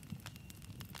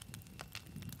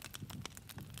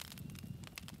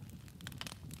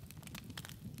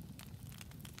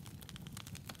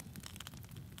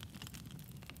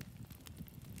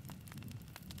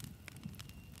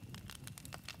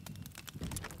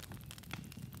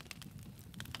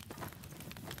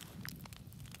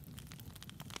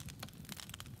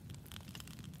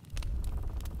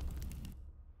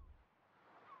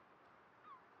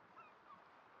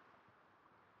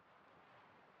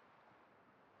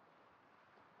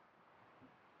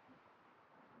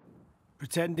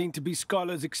 Pretending to be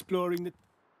scholars exploring the...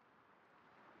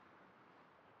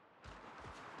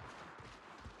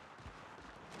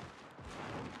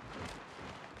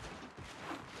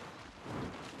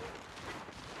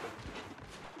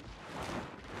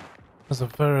 There's a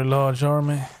very large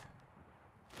army.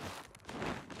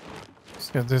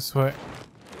 Let's get this way.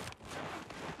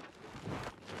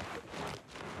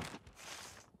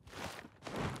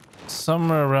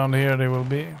 Somewhere around here they will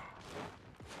be.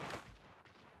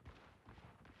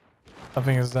 I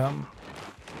think it's them.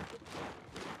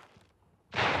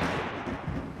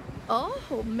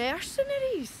 Oh,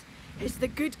 mercenaries! Has the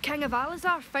good King of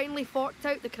Alizar finally forked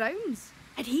out the crowns?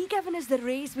 Had he given us the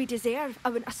raise we deserve, I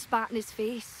wouldn't have spat in his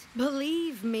face.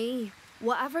 Believe me,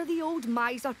 whatever the old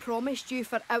miser promised you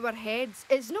for our heads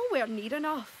is nowhere near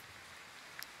enough.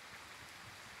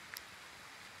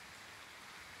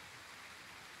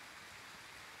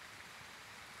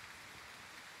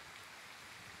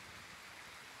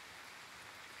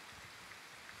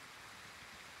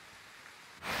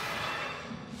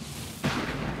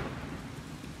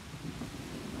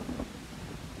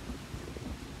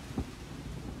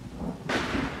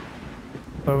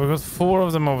 But we got 4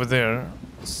 of them over there,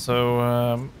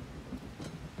 so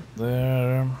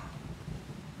they're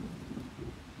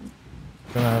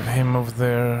gonna have him over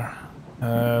there,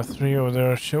 3 over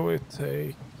there. Shall we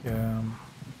take?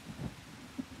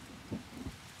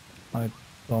 I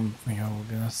don't think I will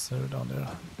be necessary down there.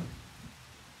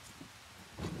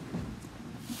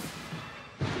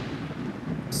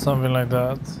 Something like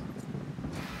that.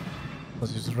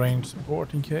 Let's use range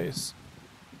support in case.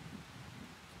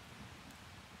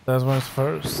 That one's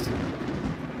first.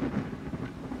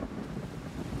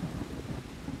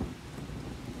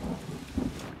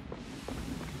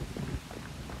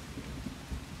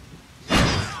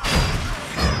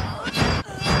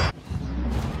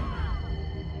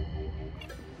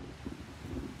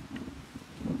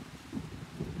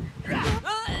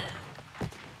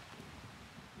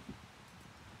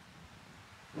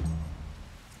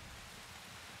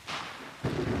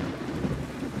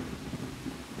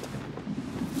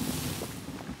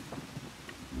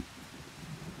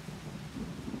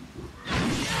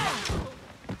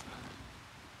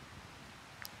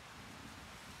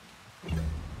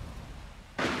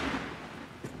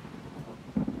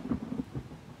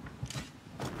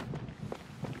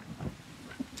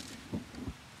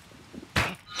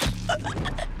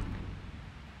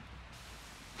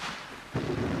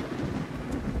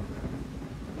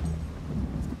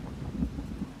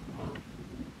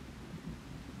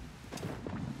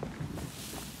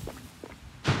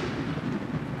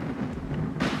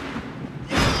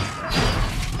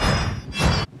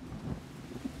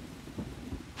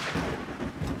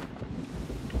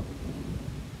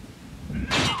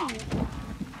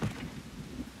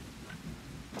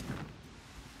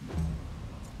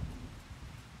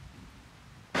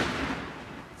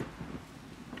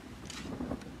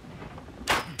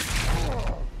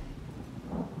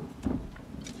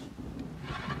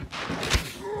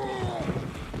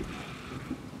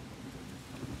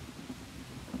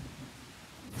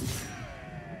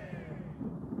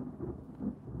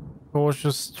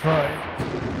 Cautious strike.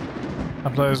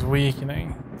 Applies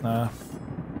weakening. Nah.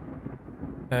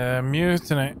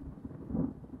 Mutiny.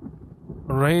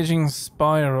 Raging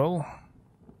spiral.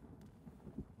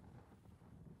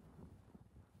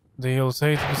 Deals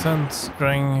 80%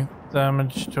 strength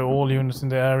damage to all units in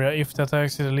the area. If the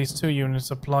attacks hit at least 2 units,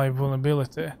 apply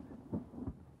vulnerability.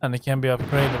 And it can be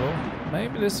upgradable.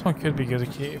 Maybe this one could be good to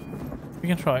keep. We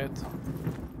can try it.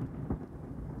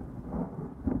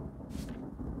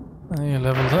 And you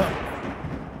leveled up.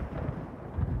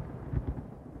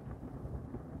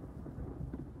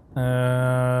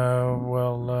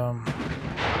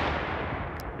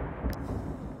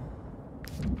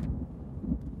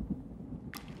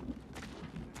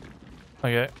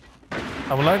 Okay.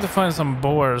 I would like to find some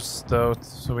boars though,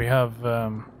 so we have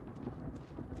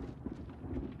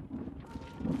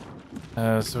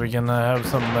so we can have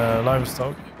some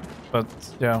livestock. But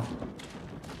yeah.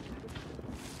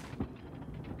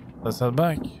 Let's head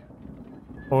back.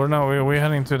 Or no, we're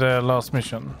heading to the last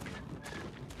mission.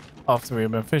 After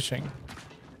we've been fishing.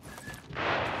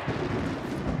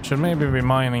 Should maybe be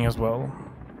mining as well.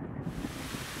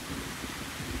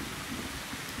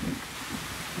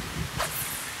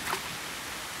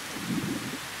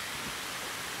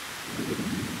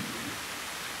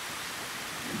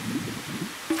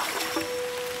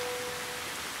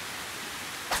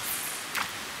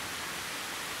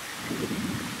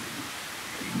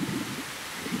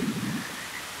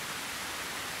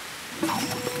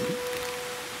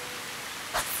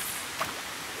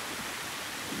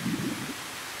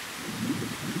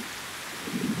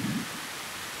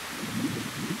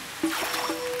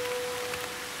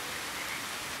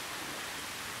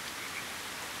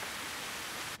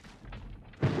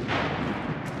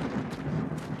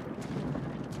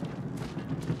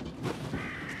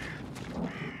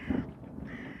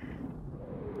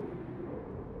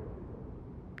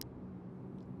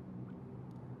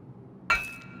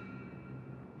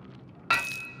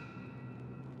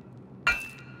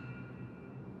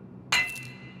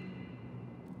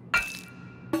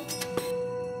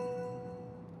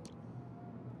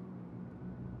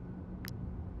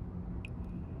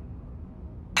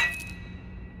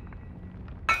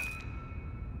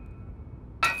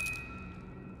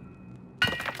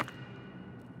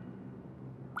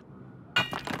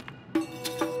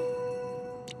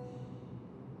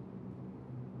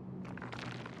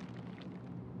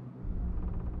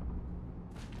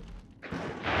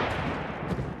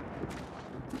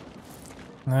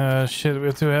 Shit,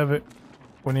 we're too heavy.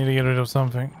 We need to get rid of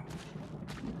something.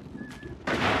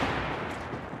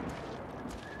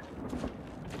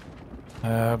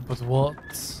 But what?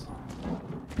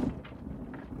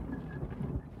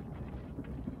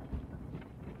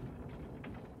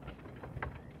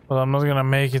 Well, I'm not gonna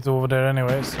make it over there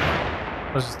anyways.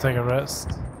 Let's just take a rest.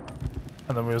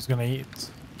 And then we're just gonna eat.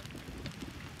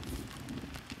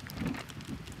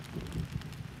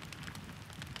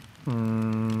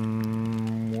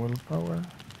 Willpower.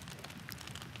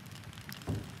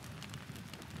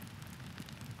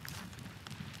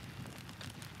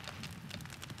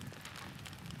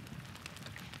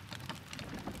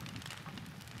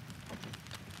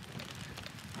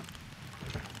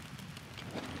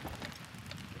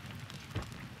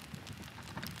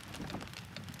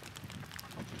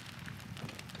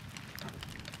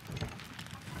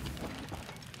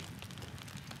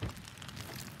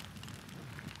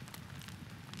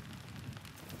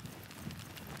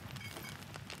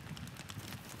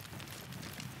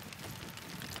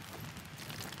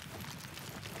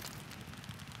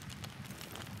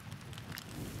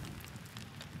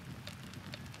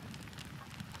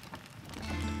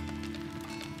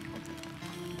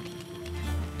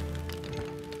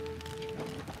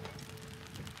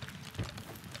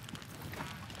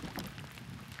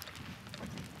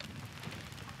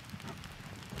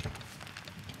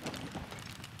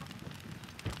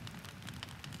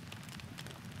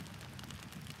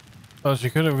 Oh,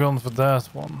 she could have gone for that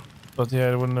one. But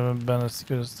yeah, it wouldn't have been as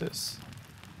good as this.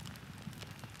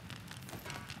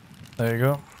 There you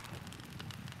go.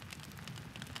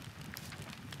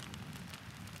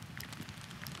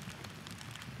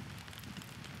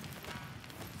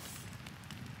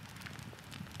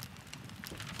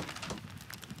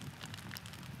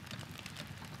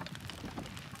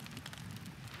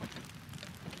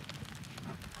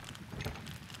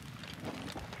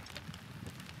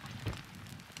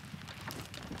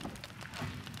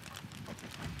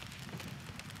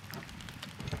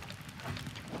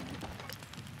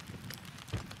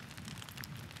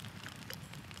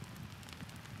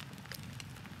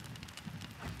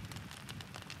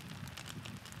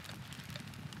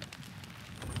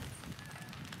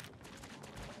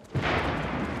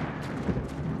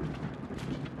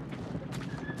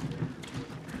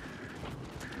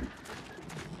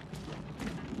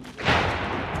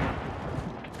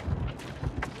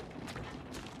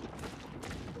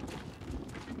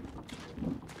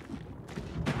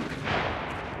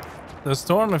 The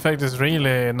storm effect is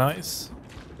really nice.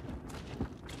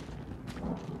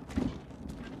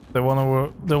 The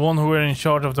one who were in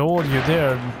charge of the audio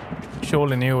there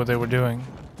surely knew what they were doing.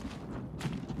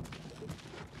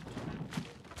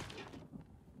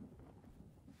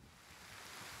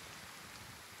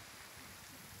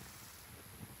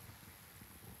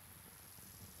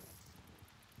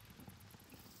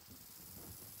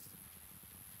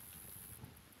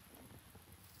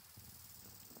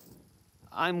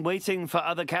 I'm waiting for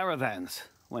other caravans.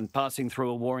 When passing through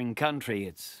a warring country,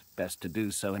 it's best to do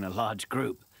so in a large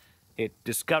group. It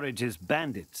discourages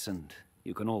bandits, and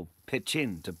you can all pitch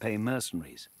in to pay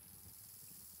mercenaries.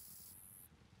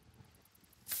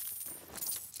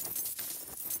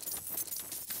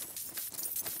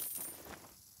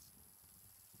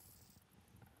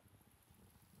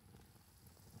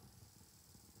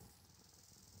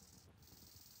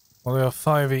 Well, we have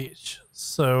 5 each,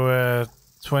 so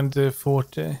 20,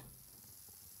 40.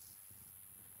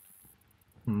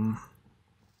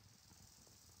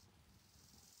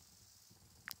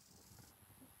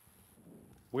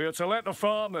 We are to let the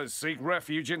farmers seek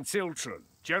refuge in Tiltron.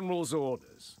 General's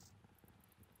orders.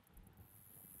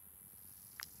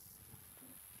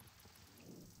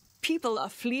 People are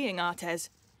fleeing Artes,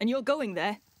 and you're going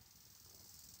there?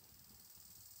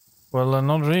 Well,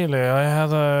 not really. I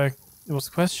had it was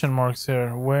question marks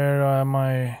here. Where am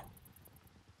I?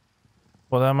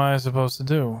 What am I supposed to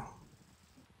do?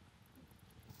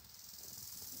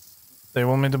 They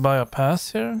want me to buy a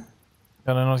pass here?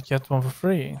 Can I not get one for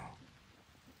free?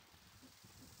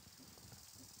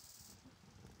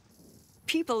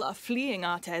 People are fleeing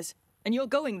Artes, and you're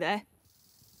going there?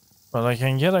 Well, I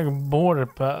can get a border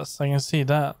pass. I can see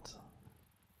that.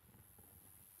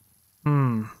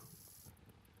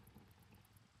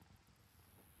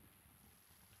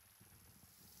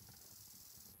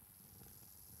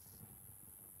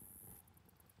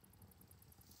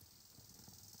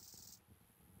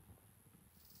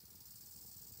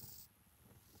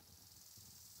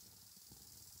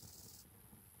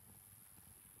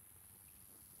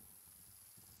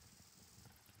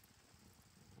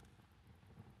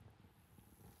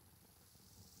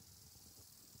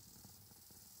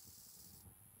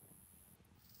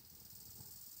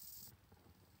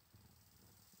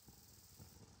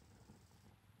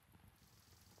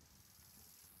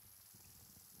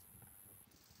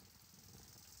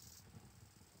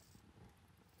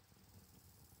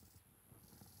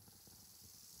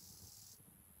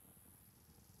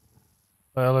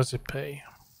 Well, let's just pay.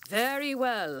 Very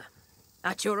well.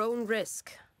 At your own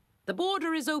risk. The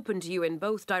border is open to you in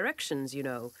both directions, you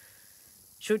know.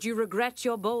 Should you regret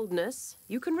your boldness,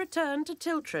 you can return to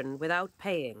Tiltron without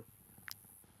paying.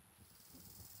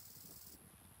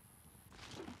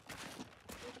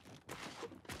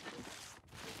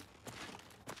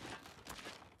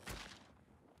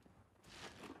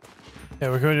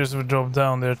 Yeah, we could just drop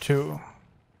down there too.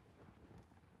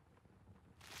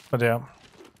 But yeah.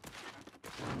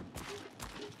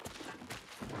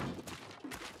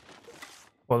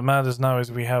 What matters now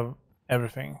is we have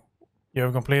everything. You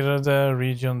have completed the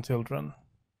region Tiltron.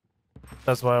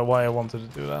 That's why I wanted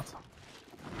to do that.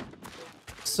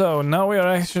 So now we are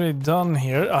actually done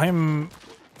here.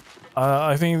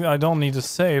 I think I don't need to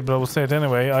say it, but I will say it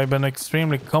anyway. I've been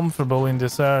extremely comfortable in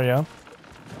this area.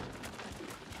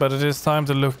 But it is time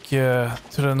to look to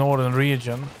the northern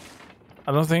region.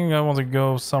 I don't think I want to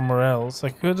go somewhere else. I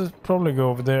could probably go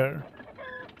over there.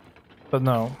 But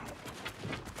no.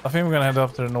 I think we're gonna head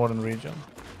up to the northern region.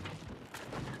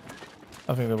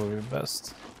 I think that would be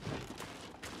best.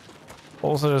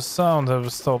 Also, the sound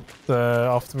have stopped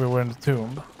after we were in the tomb,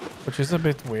 which is a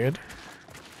bit weird.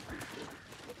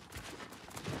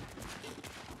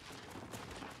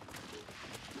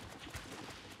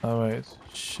 Oh wait,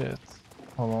 shit.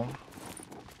 Hold on.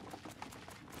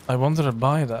 I wanted to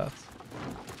buy that.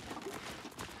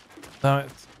 Damn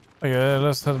it. Okay,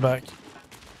 let's head back.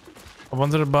 I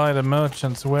wanted to buy the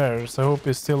merchant's wares. I hope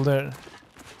he's still there.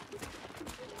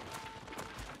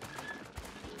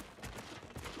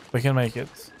 We can make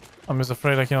it. I'm just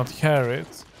afraid I cannot carry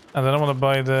it. And then I want to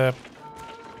buy the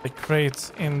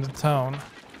crates in the town.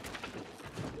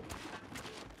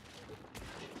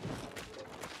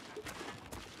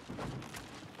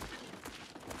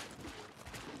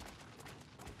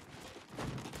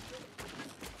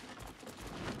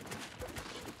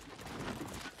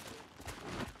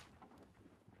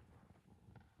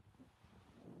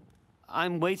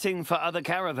 I'm waiting for other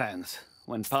caravans.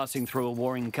 When passing through a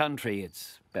warring country,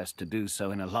 it's best to do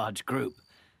so in a large group.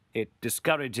 It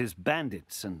discourages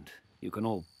bandits, and you can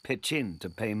all pitch in to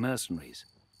pay mercenaries.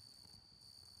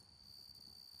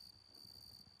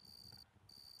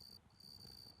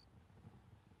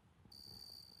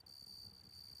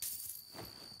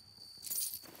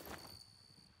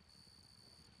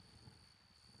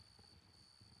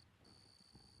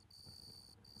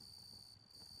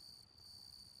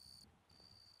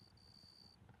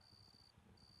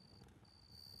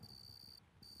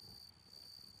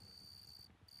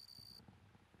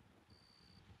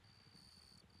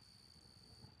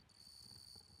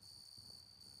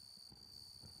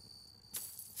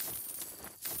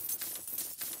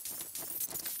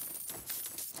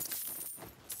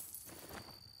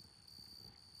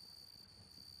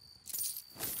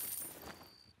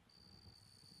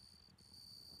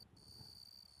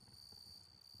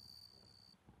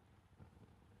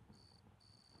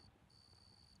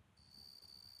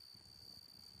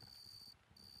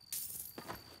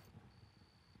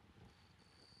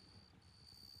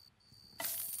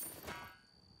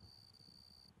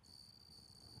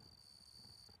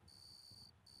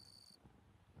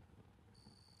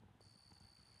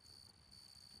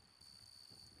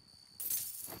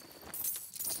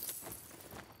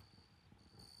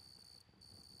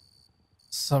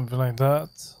 Something like that.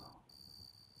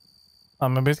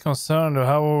 I'm a bit concerned.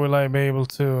 How will I be able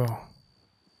to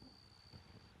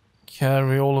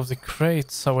carry all of the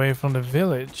crates away from the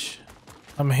village?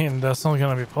 I mean, that's not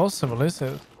gonna be possible, is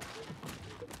it?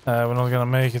 We're not gonna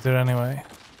make it there anyway.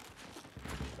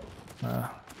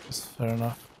 That's fair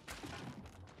enough.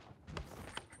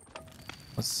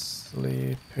 Let's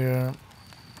sleep here.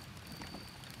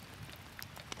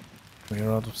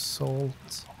 We're out of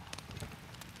salt.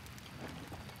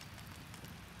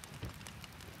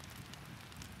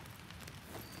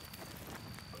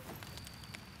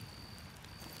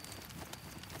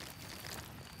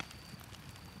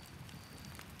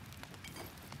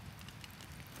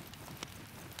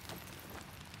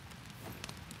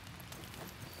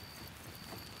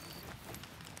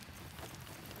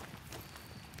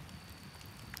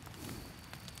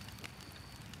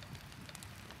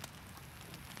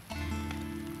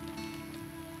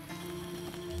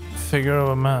 Figure of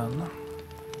a man.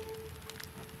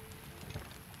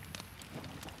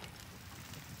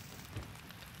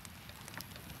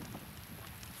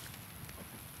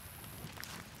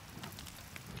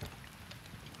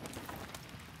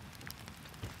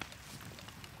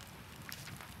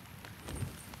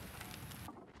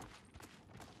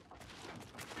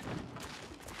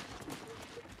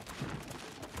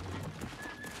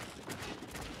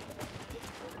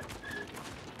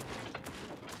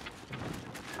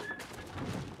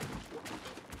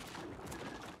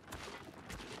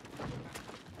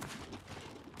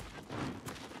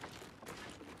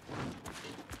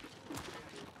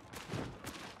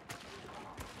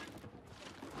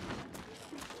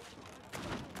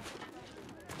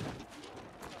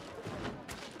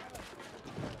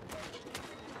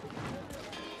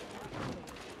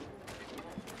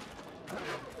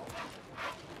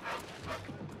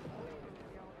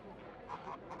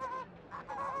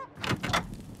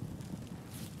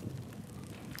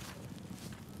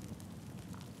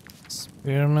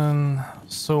 Spearman,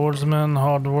 swordsman,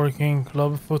 hardworking,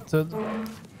 club-footed. And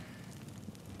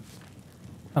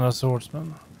a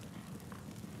swordsman.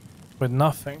 With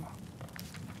nothing.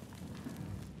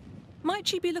 Might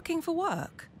she be looking for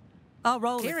work? I'll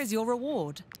roll. Here is your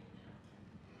reward.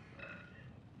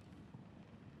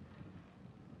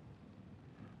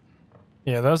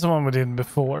 Yeah, that's the one we did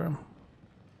before.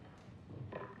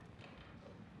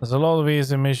 There's a lot of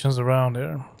easy missions around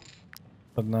here.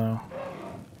 But no.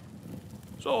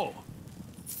 So,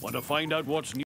 want to find out what's new?